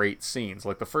 those are great scenes.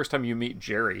 Like the first time you meet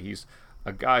Jerry, he's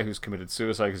a guy who's committed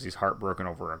suicide because he's heartbroken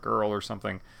over a girl or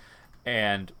something,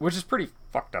 and which is pretty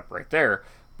fucked up right there.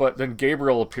 But then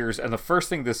Gabriel appears, and the first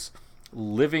thing this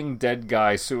living dead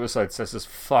guy suicide says is,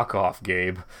 "Fuck off,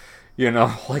 Gabe."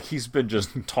 Like he's been just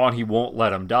taught he won't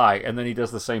let him die. And then he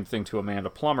does the same thing to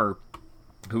Amanda Plummer,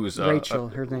 who's Rachel.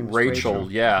 Her name is Rachel.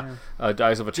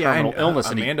 Dies of a terminal illness,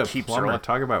 and Amanda he keeps Plummer, her.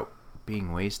 Talk about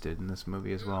being wasted in this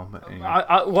movie as well. But anyway.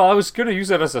 I was going to use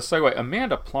that as a segue.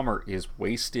 Amanda Plummer is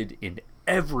wasted in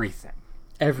everything.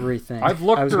 Everything. I've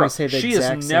looked her up. Say the She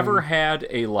exact has same. never had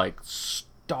a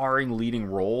starring leading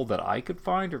role that I could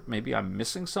find, or maybe I'm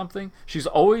missing something. She's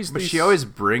always. But she always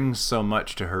brings so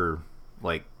much to her,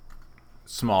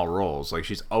 small roles. Like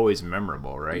she's always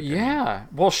memorable, right? Yeah.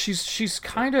 Well, she's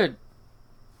kind of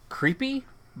creepy,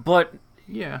 but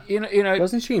yeah. In a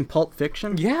Wasn't she in Pulp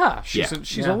Fiction? Yeah.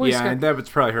 She's always. Yeah, and that was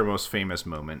probably her most famous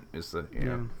moment. Is the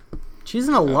She's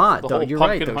in a lot, the though. whole You're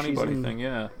right, Pumpkin though. Honey She's Buddy in... thing.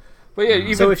 Yeah. But yeah,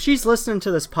 even So if she's listening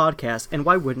to this podcast, and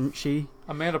why wouldn't she?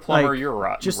 Amanda Plummer, you're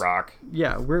rock. just- You rock.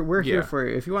 Yeah, we're here Yeah. for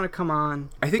you. If you want to come on,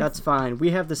 I think- that's fine.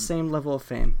 We have the same level of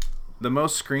fame. The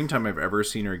most screen time I've ever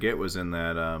seen her get was in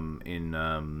that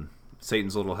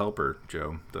Satan's Little Helper,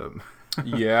 Joe.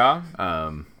 Yeah.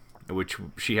 Which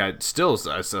she had still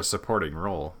a supporting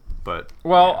role, but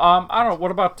Well, I don't know.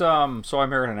 What about So I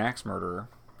Married an Axe Murderer?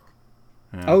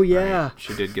 Oh, yeah. right.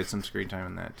 She did get some screen time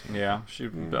in that too. Yeah, she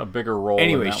a bigger role.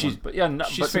 Anyway, in that she's one. But yeah,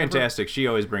 she's fantastic. She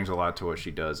always brings a lot to what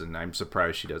she does, and I'm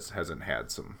surprised she hasn't had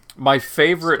some. My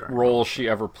favorite Starring role she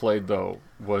ever played, though,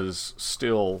 was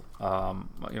still,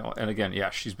 and again,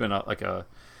 yeah, she's been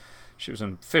she was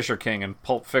in Fisher King and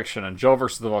Pulp Fiction and Joe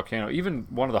versus the Volcano, even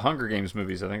one of the Hunger Games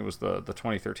movies. I think it was the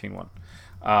 2013 one.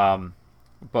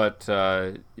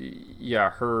 Yeah,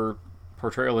 her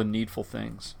portrayal in Needful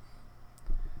Things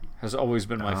has always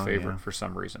been my favorite for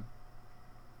some reason.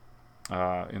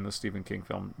 In the Stephen King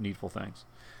film Needful Things,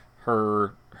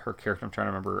 her character, I'm trying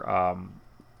to remember,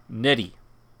 Nettie,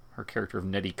 her character of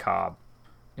Nettie Cobb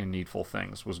in Needful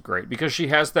Things was great because she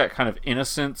has that kind of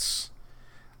innocence,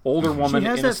 older woman. She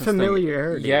has that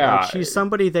familiarity. Thing. Yeah, like, she's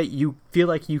somebody that you feel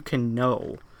like you can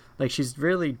know. Like she's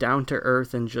really down to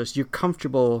earth and just you're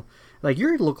comfortable. Like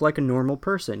you look like a normal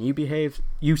person.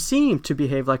 You seem to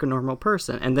behave like a normal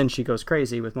person, and then she goes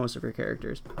crazy with most of her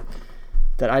characters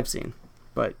that I've seen.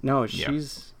 But no,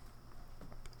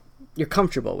 you're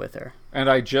comfortable with her.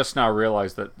 And I just now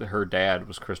realized that her dad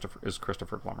was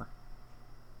Christopher Plummer.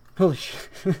 Holy shit!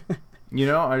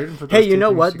 I didn't put. Hey, you know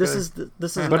what? This is.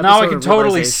 But now I can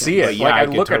totally see it. Yeah, like I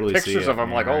can look totally at see pictures it. of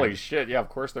them, like, Right. holy shit! Yeah, of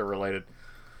course they're related.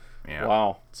 Yeah.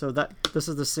 Wow. So this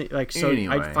is the scene. Like so,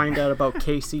 Anyway. I find out about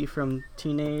Casey from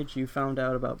Teenage. You found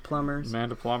out about Plumbers.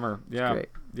 Amanda Plummer. Yeah. Great.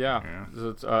 Yeah.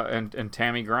 It's, and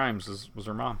Tammy Grimes was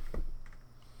her mom.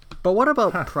 But what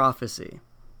about Prophecy?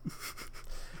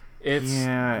 It's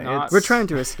not, We're trying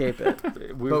to escape it.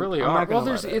 we but really I'm are. not gonna Well,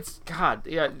 there's let it. it's God.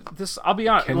 Yeah, this. I'll be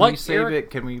honest. Can like we save Eric, it?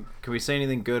 Can we say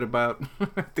anything good about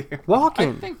Walking.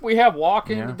 I think we have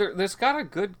Walken. Yeah. There's got a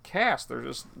good cast. They're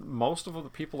just most of the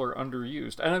people are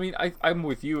underused. And I mean, I'm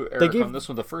with you, Eric, on this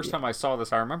one. The first time I saw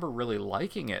this, I remember really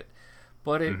liking it,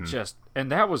 but it just,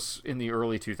 and that was in the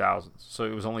early 2000s, so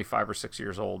it was only 5 or 6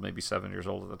 years old, maybe 7 years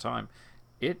old at the time.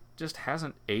 It just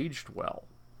hasn't aged well.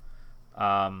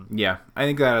 Yeah, I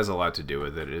think that has a lot to do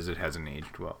with it. Is it hasn't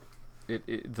aged well.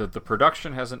 The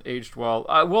production hasn't aged well.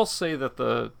 I will say that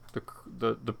the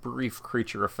brief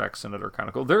creature effects in it are kind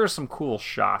of cool. There are some cool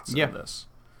shots in this.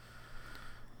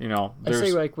 You know, I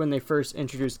say like when they first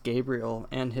introduced Gabriel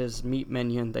and his meat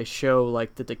minion, they show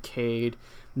like the decayed,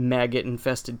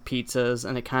 maggot-infested pizzas,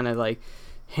 and it kind of like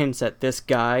hints at this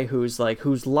guy whose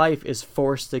life is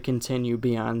forced to continue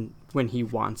beyond when he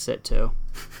wants it to.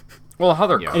 Well, how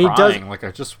they're And he crying, like, I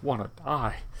just want to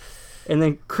die. And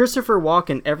then Christopher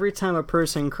Walken, every time a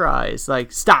person cries,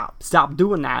 like, stop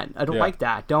doing that. I don't like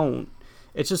that. Don't.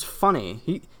 It's just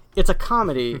funny. It's a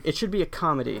comedy. It should be a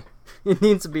comedy. It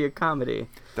needs to be a comedy.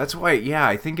 That's why, yeah,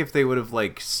 I think if they would have,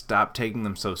 like, stopped taking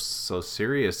them so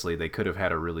seriously, they could have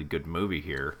had a really good movie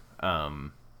here.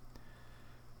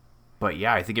 But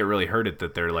yeah, I think it really hurt it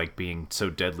that they're, like, being so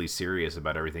deadly serious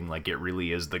about everything, like it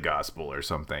really is the gospel or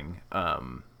something.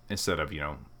 Instead of,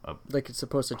 like it's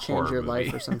supposed to change your life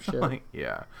movie. or some shit. Like,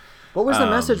 yeah. What was the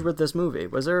message with this movie?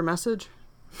 Was there a message?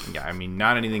 Yeah, I mean,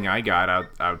 not anything I got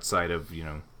outside of,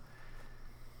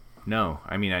 No,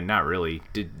 I mean, not really.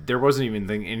 There wasn't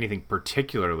even anything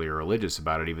particularly religious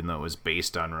about it, even though it was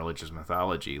based on religious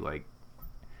mythology. Like,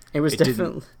 it was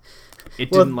definitely.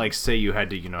 It didn't like say you had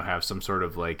to, have some sort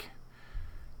of like.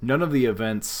 None of the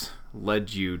events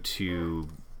led you to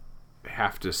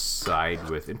have to side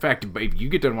with. In fact, if you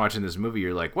get done watching this movie,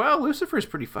 you're like, well, Lucifer's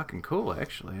pretty fucking cool,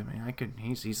 actually. I mean,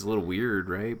 he's a little weird,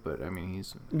 right? But I mean,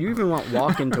 he's. You even want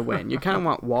Walken to win. You kind of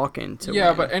want Walken to win.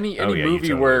 Yeah, but any movie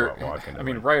totally where, want Walken to I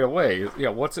mean, win. right away,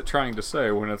 what's it trying to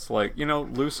say when it's like,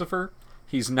 Lucifer,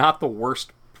 he's not the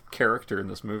worst character in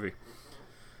this movie.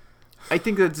 I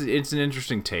think it's an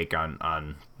interesting take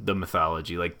on the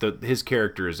mythology. Like his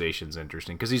characterization's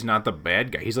interesting because he's not the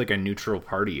bad guy. He's like a neutral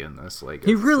party in this. Like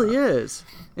he really is.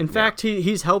 In fact,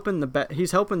 he's helping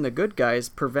the good guys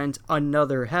prevent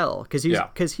another hell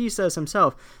because he says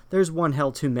himself, "There's one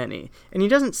hell too many," and he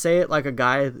doesn't say it like a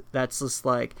guy that's just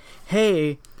like,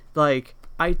 "Hey, like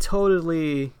I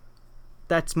totally,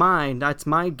 that's mine. That's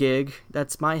my gig.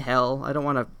 That's my hell. I don't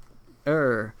want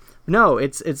to." No,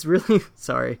 it's really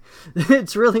sorry.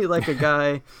 It's really like a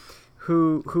guy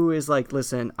who is like,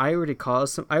 listen, I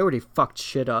already fucked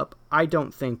shit up. I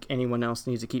don't think anyone else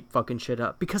needs to keep fucking shit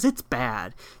up because it's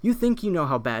bad. You think you know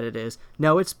how bad it is.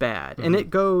 No, it's bad. Mm-hmm. And it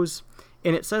goes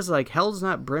and it says like hell's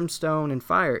not brimstone and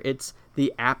fire. It's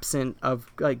the absence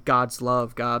of like God's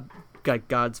love,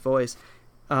 God's voice,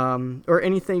 or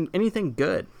anything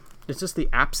good. It's just the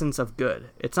absence of good.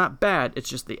 It's not bad. It's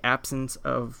just the absence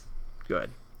of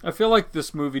good. I feel like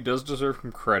this movie does deserve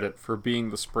some credit for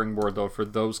being the springboard, though, for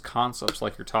those concepts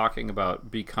like you're talking about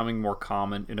becoming more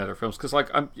common in other films. Because, like,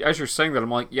 as you're saying that,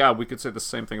 I'm like, yeah, we could say the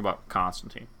same thing about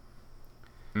Constantine.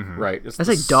 Mm-hmm. Right? I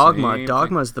say Dogma.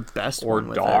 Dogma's the best one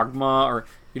with Dogma, or,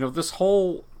 this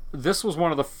was one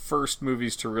of the first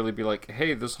movies to really be like,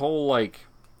 hey, this whole, like,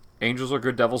 angels are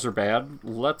good, devils are bad,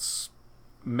 let's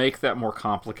make that more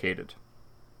complicated.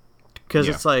 Because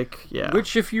it's like, yeah.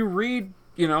 Which, if you read,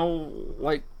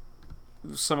 like,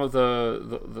 some of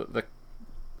the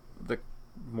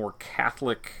more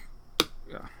Catholic,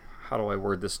 how do I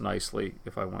word this nicely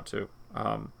if I want to,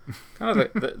 kind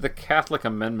of the Catholic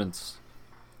amendments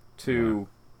to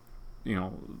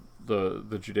the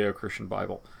Judeo-Christian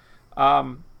Bible,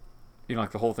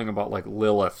 like the whole thing about like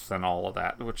Lilith and all of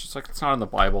that, which is like it's not in the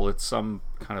Bible, it's some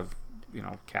kind of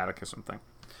catechism thing.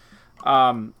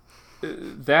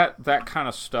 That kind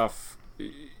of stuff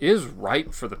is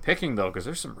ripe for the picking, though, because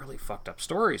there's some really fucked up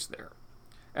stories there.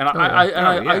 And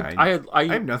I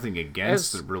have nothing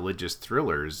against the religious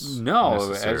thrillers.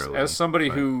 No, as somebody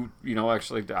who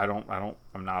actually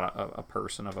I'm not a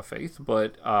person of a faith,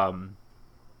 but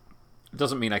it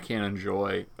doesn't mean I can't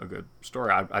enjoy a good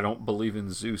story. I don't believe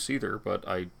in Zeus either, but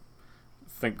I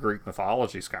think Greek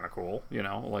mythology is kind of cool.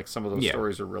 Like some of those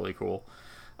stories are really cool.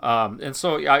 And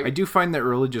so I do find that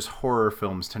religious horror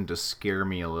films tend to scare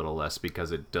me a little less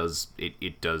because it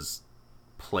does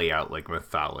play out like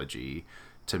mythology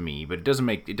to me, but it doesn't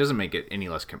make it any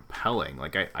less compelling.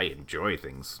 Like I enjoy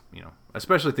things,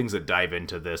 especially things that dive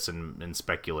into this and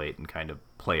speculate and kind of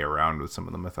play around with some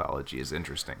of the mythology is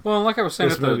interesting. Well, like I was saying,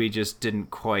 this movie just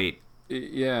didn't quite.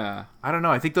 Yeah. I don't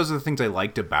know. I think those are the things I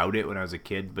liked about it when I was a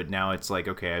kid, but now it's like,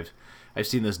 okay, I've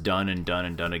seen this done and done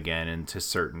and done again, and to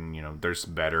certain, there's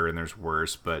better and there's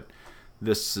worse, but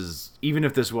this is, even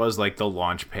if this was like the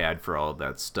launch pad for all of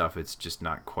that stuff, it's just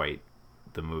not quite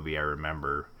the movie I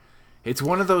remember. It's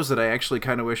one of those that I actually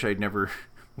kind of wish I'd never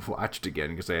watched again,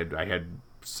 because I had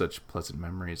such pleasant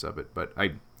memories of it, but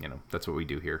that's what we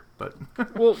do here. But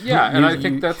well, yeah, and I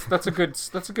think that's a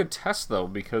good test though,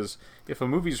 because if a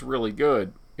movie's really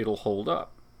good, it'll hold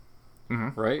up.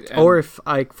 Mm-hmm. Right? Or if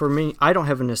for me, I don't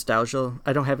have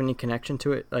any connection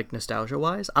to it, like nostalgia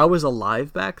wise. I was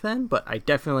alive back then, but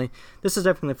this is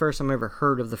definitely the first time I ever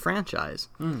heard of the franchise.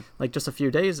 Like just a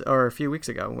few days or a few weeks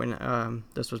ago when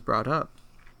this was brought up.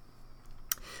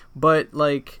 But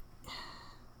like,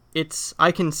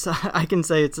 I can say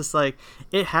it's just like,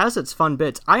 it has its fun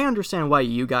bits. I understand why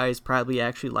you guys probably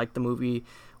actually liked the movie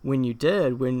when you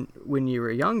did, when you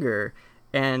were younger,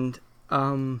 and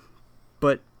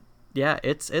but yeah,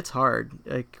 it's hard.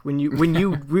 Like when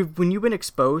you've been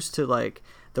exposed to like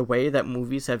the way that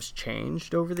movies have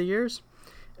changed over the years,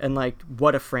 and like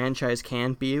what a franchise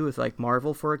can be with like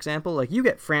Marvel, for example. Like you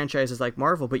get franchises like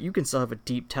Marvel, but you can still have a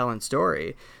deep telling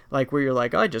story, like where you're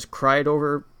like, I just cried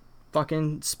over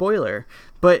fucking spoiler,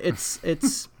 but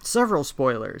it's several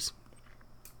spoilers.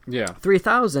 Yeah,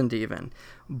 3,000 even.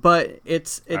 But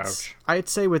it's Ouch. I'd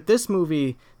say with this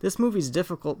movie's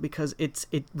difficult because it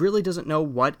really doesn't know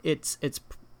what its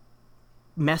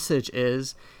message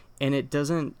is, and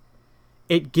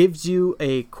it gives you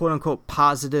a quote unquote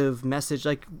positive message,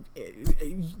 like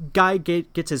guy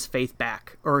gets his faith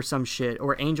back or some shit,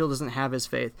 or Angel doesn't have his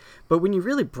faith. But when you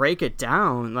really break it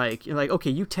down, like you're like, okay,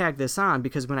 you tag this on,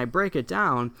 because when I break it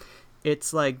down,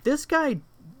 it's like this guy.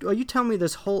 Well, you tell me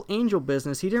this whole angel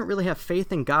business, he didn't really have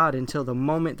faith in God until the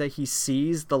moment that he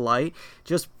sees the light.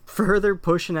 Just further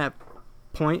pushing that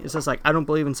point. It's just like, I don't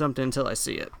believe in something until I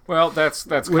see it. Well, that's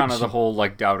kind of the whole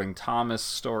like doubting Thomas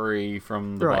story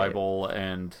from the Bible,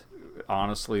 and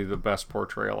honestly, the best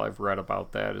portrayal I've read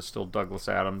about that is still Douglas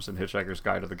Adams in Hitchhiker's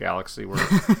Guide to the Galaxy, where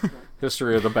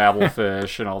history of the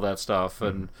Babelfish and all that stuff,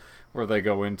 and where they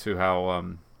go into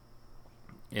how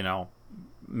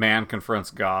man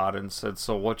confronts God and said,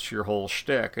 so what's your whole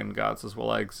shtick? And God says, well,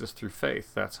 I exist through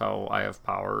faith. That's how I have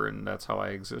power, and that's how I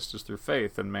exist, is through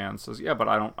faith. And man says, yeah, but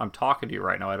I'm talking to you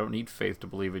right now. I don't need faith to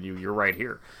believe in you. You're right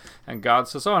here. And God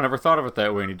says, oh, I never thought of it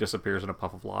that way. And he disappears in a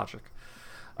puff of logic.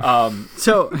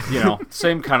 So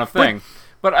same kind of thing.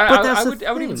 But I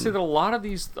would even say that a lot of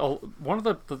these, one of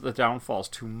the downfalls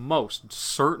to most,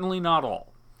 certainly not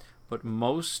all, but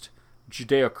most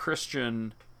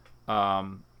Judeo-Christian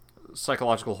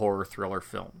psychological horror thriller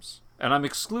films, and I'm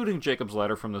excluding Jacob's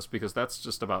Ladder from this because that's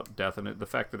just about death, and the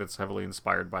fact that it's heavily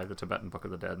inspired by the Tibetan Book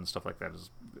of the Dead and stuff like that is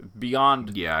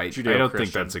beyond Judeo-Christian. I don't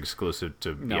think that's exclusive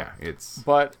to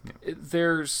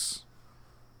there's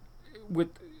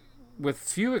with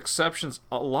few exceptions,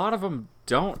 a lot of them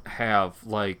don't have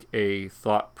like a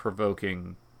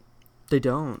thought-provoking,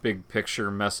 big picture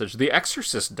message. The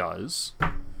Exorcist does.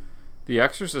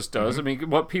 Mm-hmm. I mean,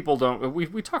 what people don't...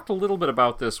 We talked a little bit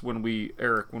about this when we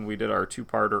did our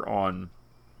two-parter on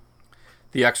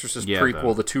the Exorcist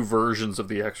prequel, the two versions of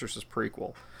the Exorcist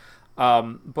prequel.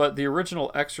 But the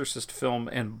original Exorcist film,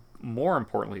 and more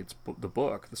importantly, it's the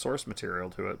book, the source material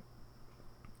to it,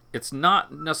 it's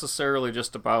not necessarily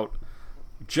just about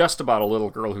a little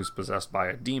girl who's possessed by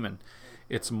a demon.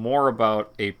 It's more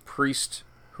about a priest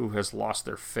who has lost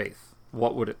their faith.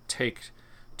 What would it take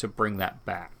to bring that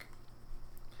back?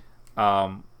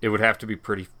 It would have to be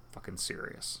pretty fucking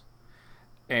serious.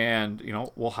 And,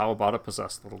 well, how about a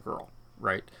possessed little girl,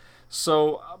 right?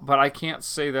 So, but I can't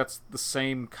say that's the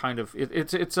same kind of...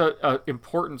 It's a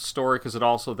important story because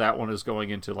that one is going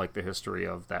into, like, the history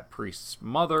of that priest's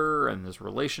mother and his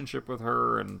relationship with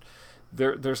her, and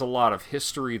there's a lot of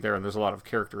history there, and there's a lot of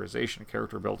characterization,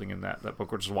 character building in that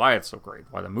book, which is why it's so great,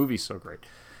 why the movie's so great.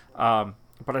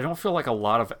 But I don't feel like a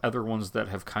lot of other ones that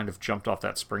have kind of jumped off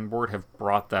that springboard have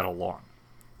brought that along.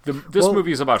 This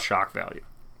movie is about shock value,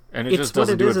 and it just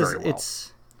doesn't do it very well.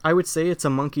 I would say it's a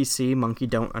monkey see, monkey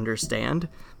don't understand,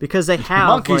 because they have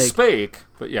monkey spake,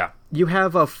 but yeah. You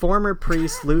have a former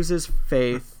priest loses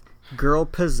faith, girl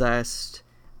possessed,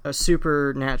 a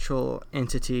supernatural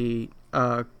entity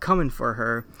coming for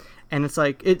her, and it's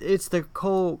like it's the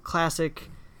whole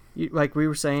classic, like we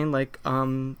were saying, like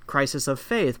crisis of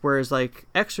faith. Whereas like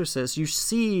Exorcist, you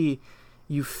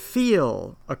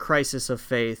feel a crisis of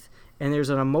faith, and there's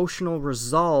an emotional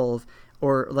resolve,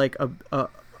 or like a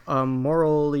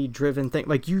morally driven thing.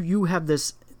 Like you have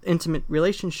this intimate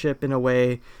relationship in a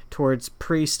way towards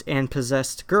priest and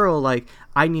possessed girl. Like,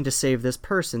 I need to save this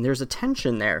person. There's a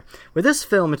tension there. With this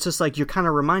film, it's just like you're kind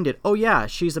of reminded, oh yeah,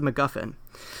 she's a MacGuffin.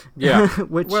 Yeah.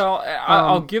 Which, well,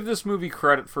 I'll give this movie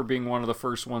credit for being one of the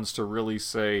first ones to really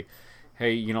say,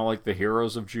 hey, you know, like the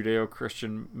heroes of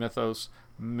Judeo-Christian mythos,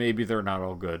 maybe they're not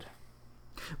all good.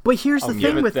 But here's the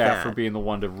thing with that. For being the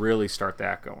one to really start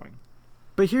that going.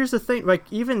 But here's the thing, like,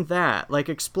 even that, like,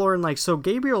 exploring, like, so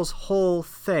Gabriel's whole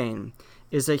thing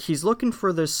is that he's looking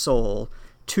for this soul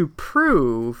to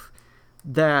prove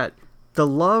that the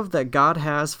love that God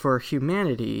has for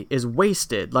humanity is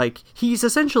wasted. Like, he's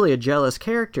essentially a jealous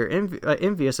character,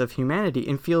 envious of humanity,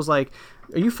 and feels like,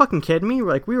 are you fucking kidding me?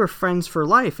 Like, we were friends for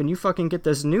life, and you fucking get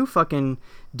this new fucking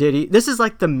ditty. This is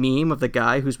like the meme of the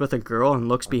guy who's with a girl and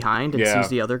looks behind and sees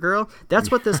the other girl. That's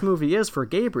what this movie is for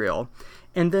Gabriel.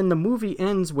 And then the movie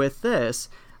ends with this.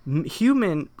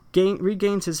 Human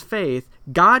regains his faith.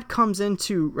 God comes in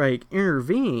to, like,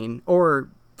 intervene, or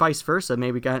vice versa.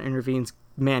 Maybe God intervenes,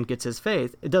 man gets his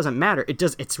faith. It doesn't matter.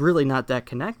 It's really not that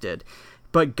connected.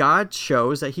 But God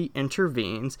shows that he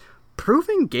intervenes,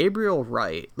 proving Gabriel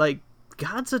right. Like,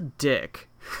 God's a dick.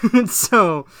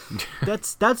 So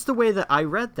that's the way that I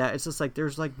read that. It's just like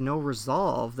there's like no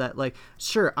resolve that, like,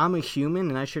 sure, I'm a human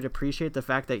and I should appreciate the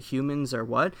fact that humans are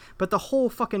what, but the whole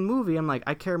fucking movie I'm like,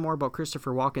 I care more about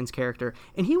Christopher Walken's character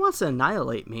and he wants to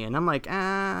annihilate me, and I'm like,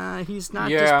 he's not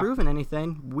disproving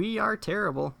anything. We are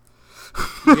terrible.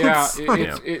 Yeah.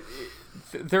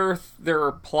 There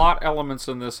are plot elements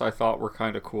in this I thought were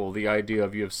kind of cool. The idea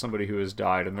of you have somebody who has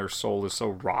died and their soul is so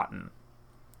rotten.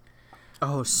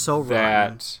 Oh, so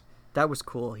rotten. That was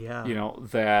cool, yeah. You know,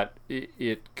 that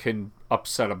it can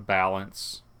upset a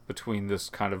balance between this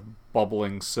kind of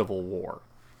bubbling civil war.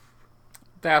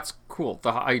 That's cool.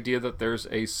 The idea that there's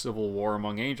a civil war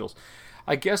among angels.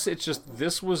 I guess it's just,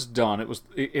 this was done.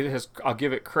 It has, I'll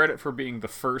give it credit for being the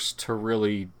first to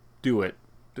really do it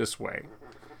this way.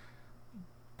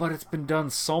 But it's been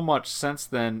done so much since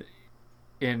then,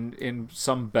 in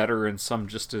some better and some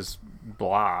just as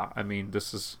blah. I mean,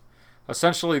 this is...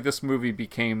 Essentially, this movie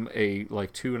became a,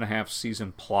 like, 2.5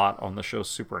 season plot on the show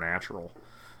Supernatural.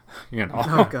 You know?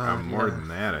 Oh, God. More than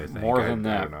that, I think. More than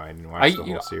that. I don't know. I didn't watch the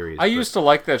whole series. I used to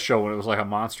like that show when it was like a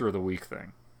Monster of the Week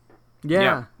thing.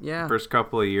 Yeah. First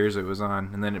couple of years it was on,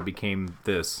 and then it became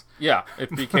this. Yeah,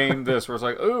 it became this, where it's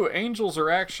like, ooh, angels are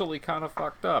actually kind of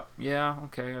fucked up. Yeah,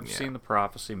 okay, I've seen the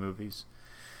Prophecy movies.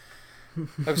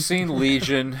 I've seen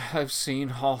Legion. I've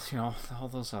seen all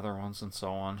those other ones and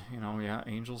so on. You know, yeah,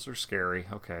 angels are scary.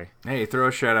 Okay. Hey, throw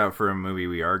a shout out for a movie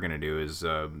we are going to do is,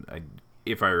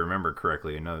 if I remember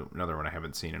correctly, another one I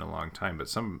haven't seen in a long time,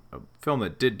 but a film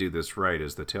that did do this right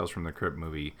is the Tales from the Crypt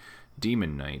movie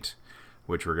Demon Knight,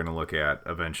 which we're going to look at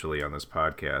eventually on this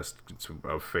podcast. It's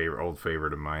a old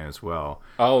favorite of mine as well.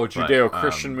 Oh, a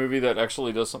Judeo-Christian movie that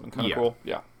actually does something kind of cool?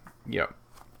 Yeah. Yep.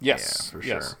 Yes. Yeah, for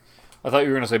yes. sure. I thought you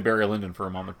were going to say Barry Lyndon for a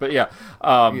moment, but yeah.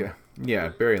 Yeah,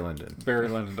 Barry Lyndon. Barry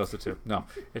Lyndon does it too. No,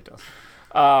 it does.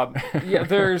 Yeah,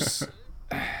 there's...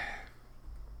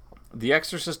 The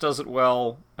Exorcist does it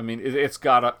well. I mean, it's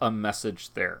got a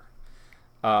message there.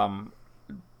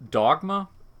 Dogma,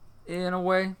 in a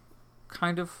way,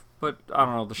 kind of. But, I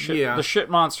don't know, the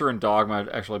shit monster in Dogma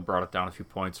actually brought it down a few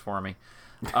points for me.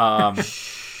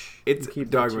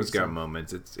 Dogma's got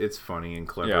moments. It's funny and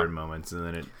clever in moments, and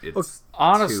then it's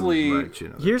honestly too much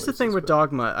in other here's the thing with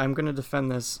Dogma. I'm going to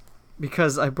defend this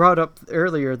because I brought up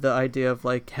earlier the idea of,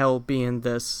 like, hell being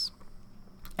this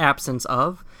absence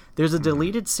of. There's a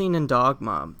deleted scene in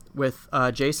Dogma with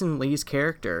Jason Lee's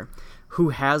character who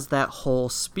has that whole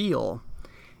spiel,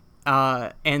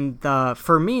 and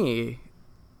for me,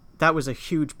 that was a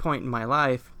huge point in my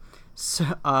life. So,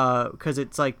 because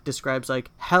it's like describes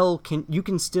like hell you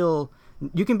can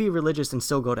be religious and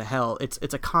still go to hell.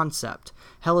 It's a concept.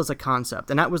 Hell is a concept,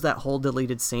 and that was that whole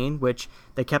deleted scene, which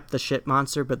they kept the shit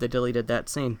monster, but they deleted that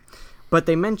scene. But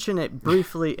they mention it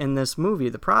briefly in this movie,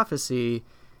 The Prophecy,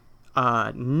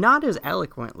 not as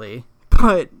eloquently,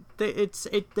 but they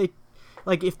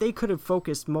like if they could have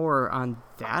focused more on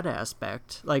that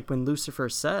aspect, like when Lucifer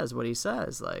says what he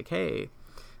says, like, hey,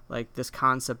 like this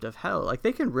concept of hell, like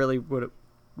they could really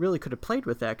could have played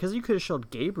with that, because you could have showed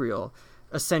Gabriel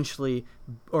essentially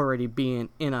already being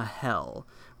in a hell,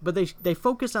 but they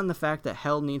focus on the fact that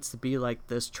hell needs to be like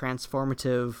this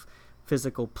transformative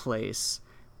physical place,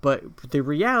 but the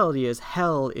reality is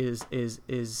hell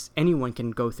is anyone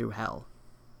can go through hell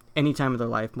any time of their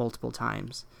life multiple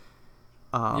times.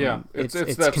 It's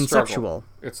that conceptual struggle.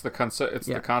 It's the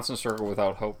constant struggle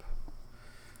without hope.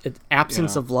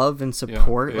 Absence of love and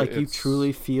support, you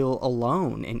truly feel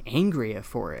alone and angry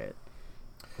for it.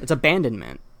 It's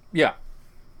abandonment. Yeah.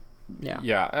 Yeah.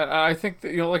 Yeah, and I think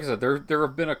that, like I said, there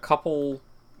have been a couple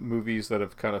movies that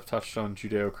have kind of touched on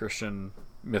Judeo-Christian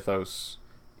mythos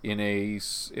in a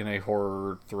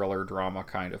horror thriller drama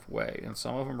kind of way, and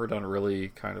some of them are done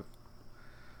really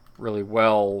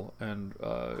well and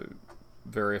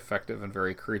very effective and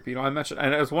very creepy. I mentioned,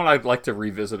 and as one I'd like to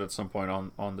revisit at some point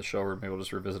on the show, or maybe I'll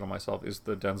just revisit it myself, is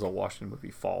the Denzel Washington movie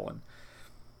Fallen,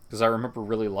 because I remember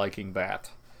really liking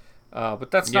that.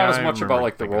 But that's not as much about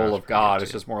like the role of God.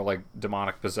 It's just more like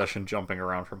demonic possession jumping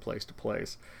around from place to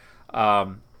place.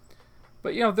 But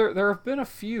there have been a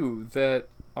few that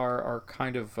are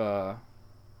kind of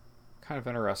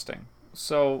interesting.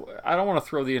 So I don't want to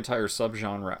throw the entire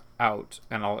subgenre out,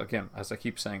 and I'll, again, as I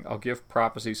keep saying, I'll give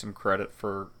Prophecy some credit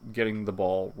for getting the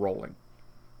ball rolling,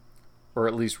 or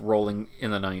at least rolling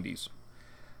in the 90s.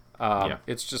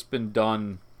 It's just been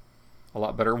done a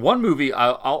lot better. One movie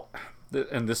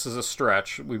and this is a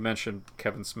stretch. We mentioned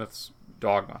Kevin Smith's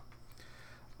Dogma.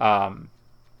 But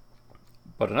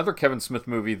another Kevin Smith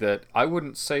movie that I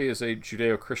wouldn't say is a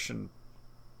Judeo-Christian,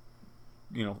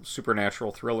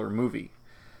 supernatural thriller movie,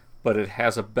 but it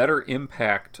has a better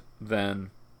impact than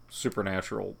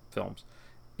supernatural films,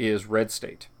 is Red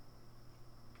State.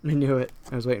 I knew it.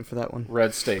 I was waiting for that one.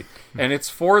 Red State. And it's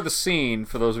for the scene,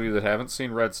 for those of you that haven't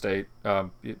seen Red State,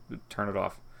 turn it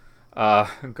off.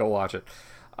 Go watch it.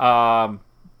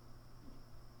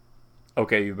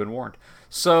 Okay, you've been warned.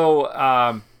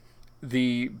 So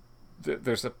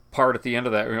there's a part at the end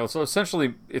of that. So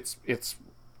essentially, it's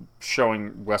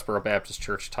showing Westboro Baptist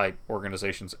Church type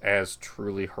organizations as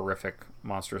truly horrific,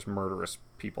 monstrous, murderous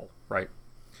people, right?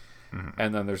 Mm-hmm.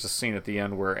 And then there's a scene at the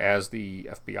end where, as the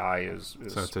FBI is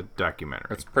so it's a documentary.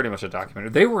 It's pretty much a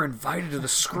documentary. They were invited to the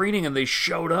screening and they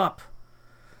showed up,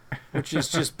 which is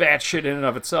just batshit in and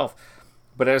of itself.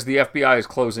 But as the FBI is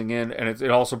closing in, and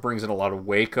it also brings in a lot of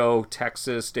Waco,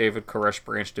 Texas, David Koresh,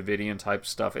 Branch Davidian type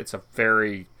stuff.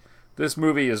 This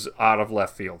movie is out of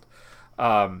left field.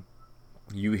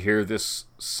 You hear this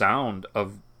sound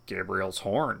of Gabriel's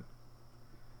horn.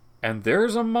 And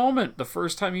there's a moment the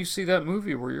first time you see that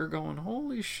movie where you're going,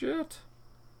 holy shit,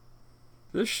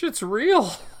 this shit's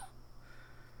real.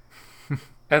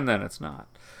 And then it's not.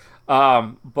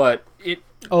 But it...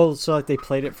 Oh, so like they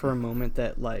played it for a moment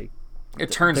that like... It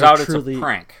turns out it's a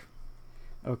prank.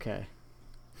 Okay.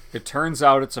 It turns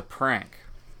out it's a prank.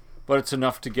 But it's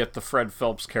enough to get the Fred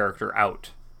Phelps character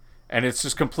out. And it's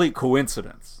just complete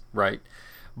coincidence, right?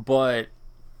 But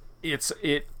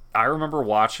I remember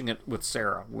watching it with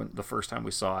Sarah the first time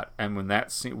we saw it, and when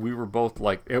that scene, we were both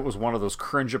like, it was one of those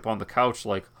cringe up on the couch,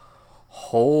 like,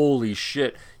 holy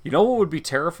shit. You know what would be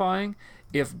terrifying?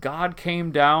 If God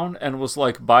came down and was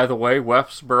like, by the way,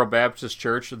 Westboro Baptist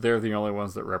Church, they're the only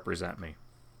ones that represent me.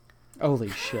 Holy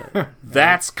shit.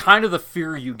 That's kind of the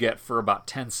fear you get for about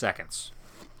 10 seconds.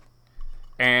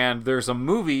 And there's a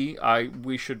movie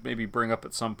we should maybe bring up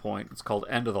at some point. It's called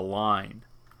End of the Line.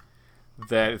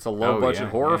 That it's a low-budget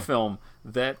horror film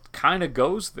that kind of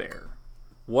goes there.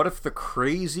 What if the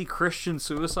crazy Christian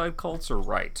suicide cults are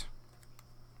right?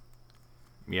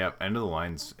 Yeah, End of the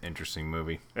Line's interesting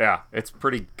movie. Yeah, it's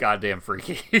pretty goddamn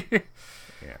freaky.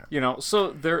 Yeah.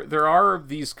 So there are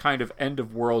these kind of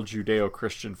end-of-world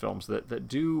Judeo-Christian films that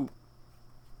do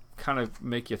kind of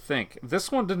make you think.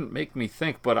 This one didn't make me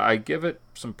think, but I give it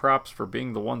some props for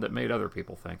being the one that made other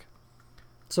people think.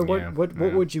 So what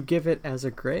would you give it as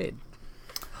a grade?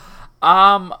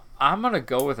 I'm gonna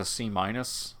go with a C-,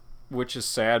 which is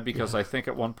sad because I think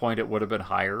at one point it would have been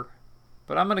higher,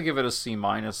 but I'm gonna give it a C-.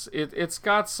 It's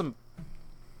got some.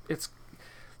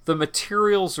 The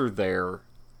materials are there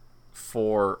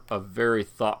for a very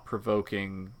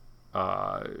thought-provoking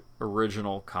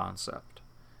original concept,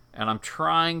 and I'm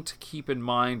trying to keep in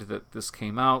mind that this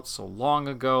came out so long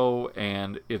ago,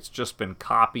 and it's just been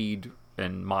copied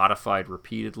and modified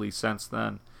repeatedly since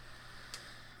then.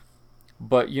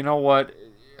 But you know what?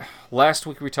 Last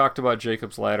week we talked about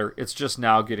Jacob's Ladder. It's just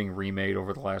now getting remade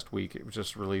over the last week. It was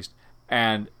just released.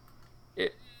 And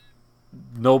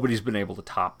nobody's been able to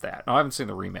top that. Now, I haven't seen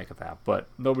the remake of that, but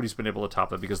nobody's been able to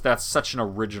top that because that's such an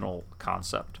original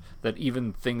concept that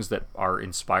even things that are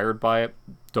inspired by it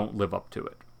don't live up to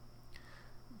it.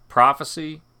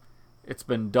 Prophecy, it's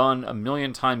been done a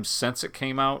million times since it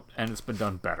came out, and it's been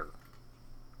done better.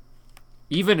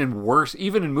 Even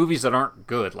in movies that aren't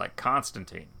good, like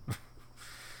Constantine.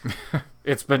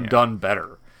 It's been done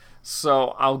better.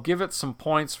 So I'll give it some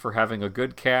points for having a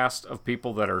good cast of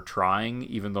people that are trying,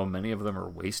 even though many of them are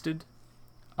wasted.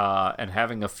 And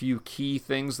having a few key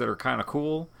things that are kind of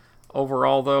cool.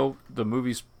 Overall, though, the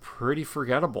movie's pretty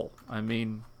forgettable. I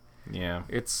mean, Yeah.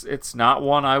 It's not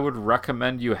one I would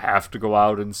recommend you have to go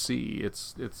out and see.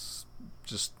 It's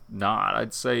just not.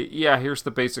 I'd say, yeah, here's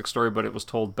the basic story, but it was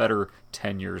told better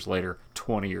 10 years later,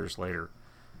 20 years later,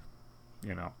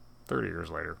 30 years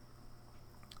later.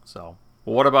 So,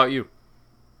 well, what about you?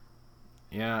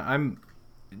 Yeah, I'm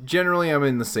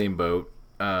in the same boat.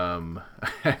 I'm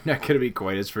not going to be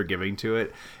quite as forgiving to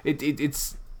it.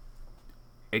 It's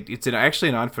actually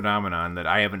an odd phenomenon that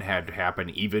I haven't had happen,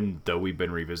 even though we've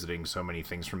been revisiting so many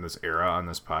things from this era on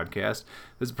this podcast.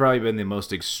 This has probably been the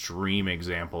most extreme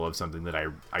example of something that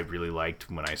I really liked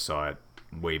when I saw it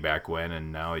way back when,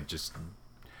 and now it just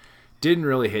didn't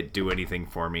really do anything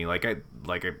for me.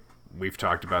 We've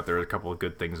talked about, there are a couple of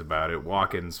good things about it.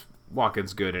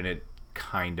 Walken's good in it,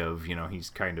 kind of. He's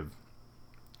kind of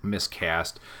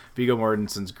miscast. Viggo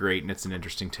Mortensen's great, and it's an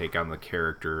interesting take on the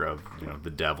character of the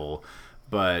devil.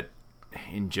 But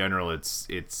in general,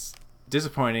 it's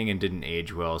disappointing and didn't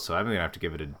age well, so I'm going to have to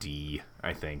give it a D,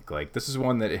 I think. This is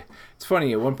one that, it's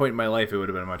funny, at one point in my life it would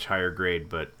have been a much higher grade,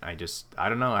 but I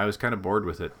don't know, I was kind of bored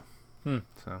with it.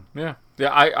 So Yeah,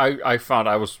 I found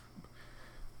I was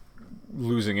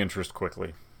losing interest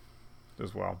quickly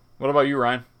as well. What about you,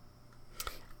 Ryan?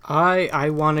 I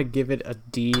want to give it a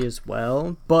D as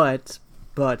well, but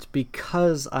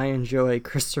because I enjoy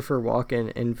Christopher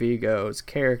Walken and Viggo's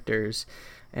characters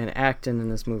and acting in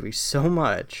this movie so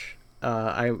much,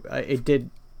 it did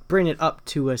bring it up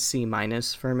to a C-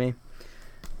 for me.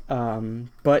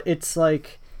 But it's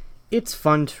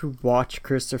fun to watch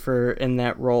Christopher in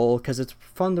that role, because it's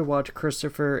fun to watch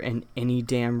Christopher in any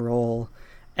damn role.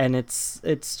 And it's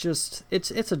a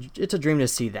dream to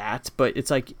see that, but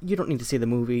it's you don't need to see the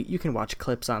movie. You can watch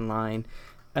clips online,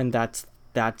 and that's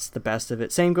the best of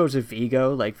it. Same goes with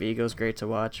Viggo. Viggo's great to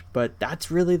watch, but that's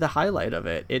really the highlight of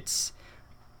it.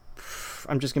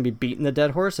 I'm just gonna be beating the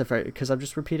dead horse because I'll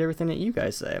just repeat everything that you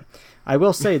guys say. I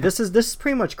will say this is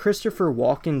pretty much Christopher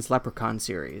Walken's Leprechaun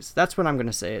series. That's what I'm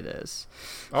gonna say it is.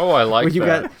 Oh, I like that. You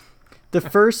got the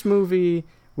first movie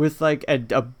with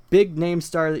a big name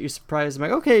star that you surprised.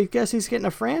 I'm okay, guess he's getting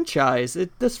a franchise.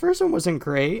 This first one wasn't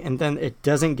great, and then it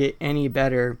doesn't get any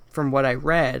better from what I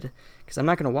read, because I'm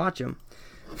not gonna watch them.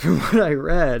 From what I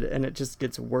read, and it just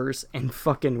gets worse and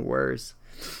fucking worse.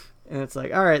 And it's all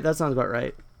right, that sounds about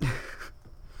right.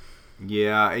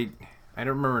 Yeah, I don't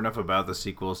remember enough about the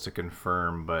sequels to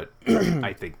confirm, but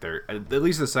I think they're, at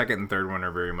least the second and third one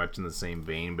are very much in the same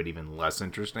vein, but even less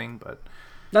interesting. But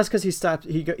that's because he stopped.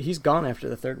 He's gone after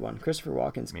the third one. Christopher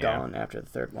Walken's gone after the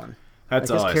third one.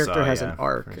 That's all I saw. His character has an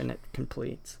arc, and it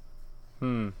completes.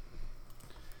 Well,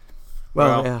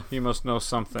 yeah. He must know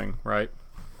something, right?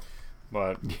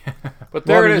 But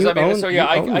there it is. I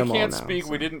can't speak. So.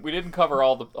 We didn't cover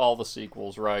all the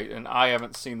sequels, right? And I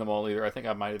haven't seen them all either. I think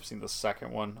I might have seen the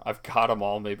second one. I've got them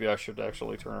all. Maybe I should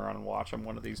actually turn around and watch them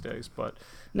one of these days. But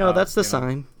no, that's the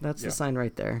sign. That's the sign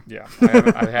right there. Yeah,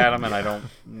 I've had them, and I don't.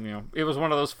 It was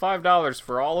one of those $5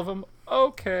 for all of them.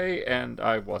 Okay, and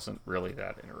I wasn't really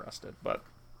that interested. But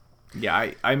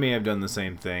yeah, I may have done the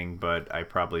same thing, but I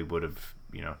probably would have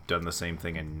done the same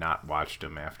thing and not watched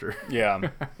them after.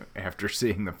 Yeah. After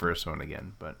seeing the first one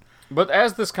again, but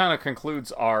as this kind of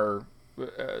concludes our,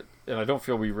 and I don't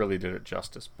feel we really did it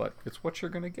justice, but it's what you're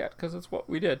gonna get because it's what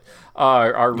we did.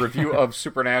 Our review of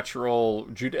Supernatural,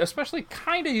 especially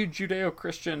kind of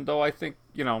Judeo-Christian, though I think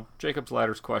Jacob's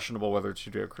Ladder's questionable whether it's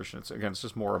Judeo-Christian. It's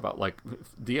just more about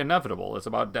the inevitable. It's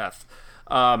about death.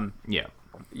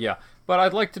 Yeah. But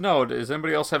I'd like to know, does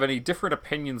anybody else have any different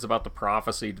opinions about the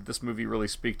prophecy? Did this movie really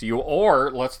speak to you?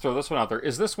 Or, let's throw this one out there,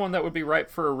 is this one that would be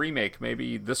ripe for a remake?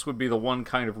 Maybe this would be the one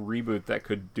kind of reboot that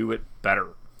could do it better.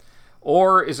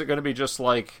 Or is it going to be just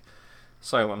like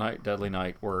Silent Night, Deadly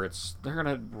Night, where they're going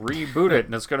to reboot it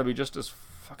and it's going to be just as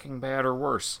fucking bad or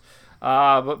worse?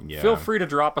 Feel free to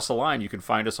drop us a line. You can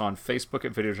find us on Facebook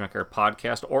at Video Junkyard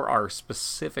Podcast, or our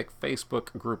specific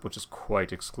Facebook group, which is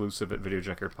quite exclusive at Video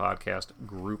Junkyard Podcast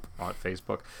group on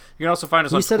Facebook. You can also find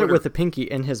us on Twitter. He said it with the pinky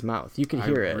in his mouth. You can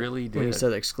hear it. Really did. When he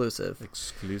said exclusive.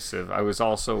 Exclusive. I was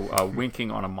also winking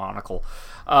on a monocle.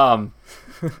 You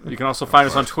can also find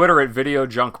us on Twitter at Video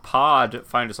Junk Pod.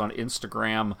 Find us on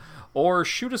Instagram. Or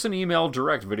shoot us an email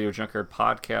direct,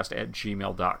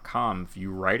 videojunkyardpodcast@gmail.com. If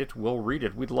you write it, we'll read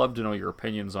it. We'd love to know your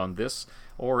opinions on this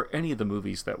or any of the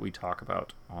movies that we talk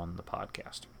about on the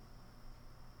podcast.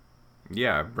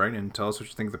 Yeah, write in. Tell us what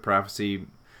you think of the prophecy.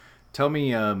 Tell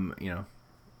me, that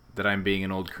I'm being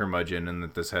an old curmudgeon and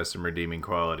that this has some redeeming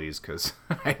qualities, because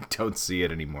I don't see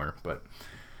it anymore. But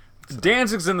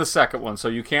Danzig's in the second one, so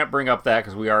you can't bring up that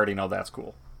because we already know that's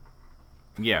cool.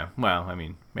 Yeah, well,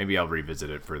 Maybe I'll revisit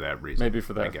it for that reason. Maybe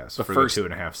for that. I guess. The for first, the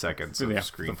 2.5 seconds of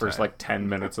screen the first time. 10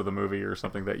 minutes of the movie or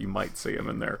something that you might see him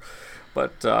in there.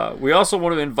 But we also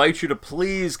want to invite you to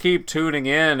please keep tuning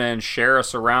in and share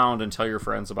us around and tell your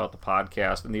friends about the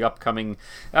podcast. In the upcoming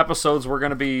episodes, we're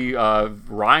going to be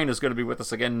Ryan is going to be with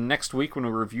us again next week when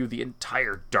we review the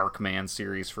entire Darkman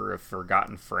series for a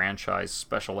Forgotten Franchise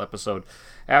special episode.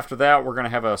 After that, we're going to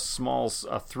have a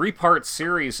 3-part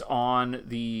series on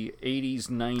the 80s,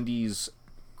 90s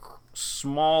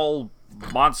small,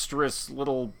 monstrous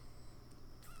little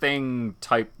thing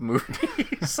type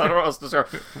movies. I don't know what else to describe.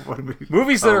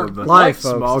 Movies that are live,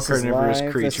 small carnivorous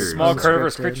creatures. Small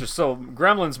carnivorous creatures. So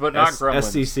Gremlins, but not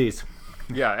Gremlins. SCCs.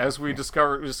 Yeah, as we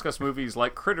discuss movies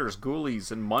like Critters,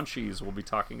 Ghoulies, and Munchies, we'll be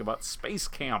talking about Space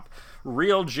Camp,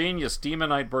 Real Genius,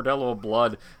 Demonite, Bordello of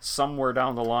Blood. Somewhere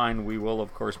down the line, we will,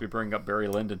 of course, be bringing up Barry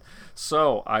Lyndon.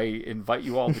 So I invite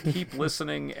you all to keep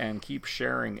listening and keep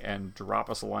sharing and drop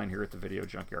us a line here at the Video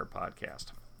Junkyard Podcast.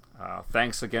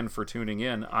 Thanks again for tuning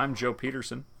in. I'm Joe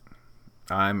Peterson.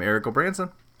 I'm Eric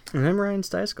O'Branson. And I'm Ryan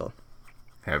Steiskell.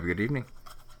 Have a good evening.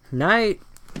 Night.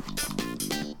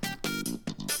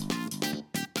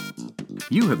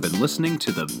 You have been listening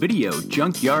to the Video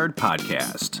Junkyard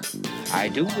Podcast. I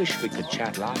do wish we could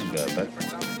chat longer, but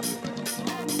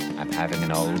I'm having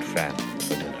an old friend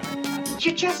for dinner.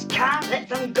 You just can't let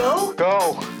them go.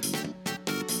 Go!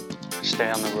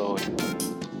 Stay on the road.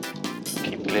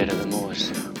 Keep clear to the moors.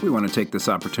 We want to take this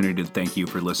opportunity to thank you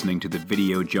for listening to the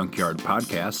Video Junkyard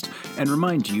Podcast and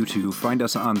remind you to find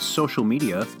us on social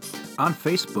media on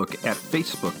Facebook at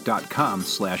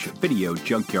facebook.com/Video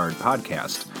Junkyard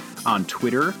Podcast, on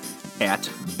Twitter at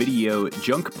Video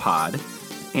Junk Pod,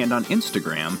 and on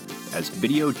Instagram as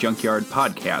Video Junkyard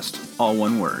Podcast, all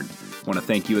one word. Want to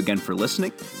thank you again for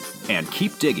listening, and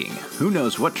keep digging. Who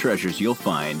knows what treasures you'll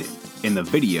find in the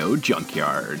Video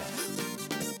Junkyard.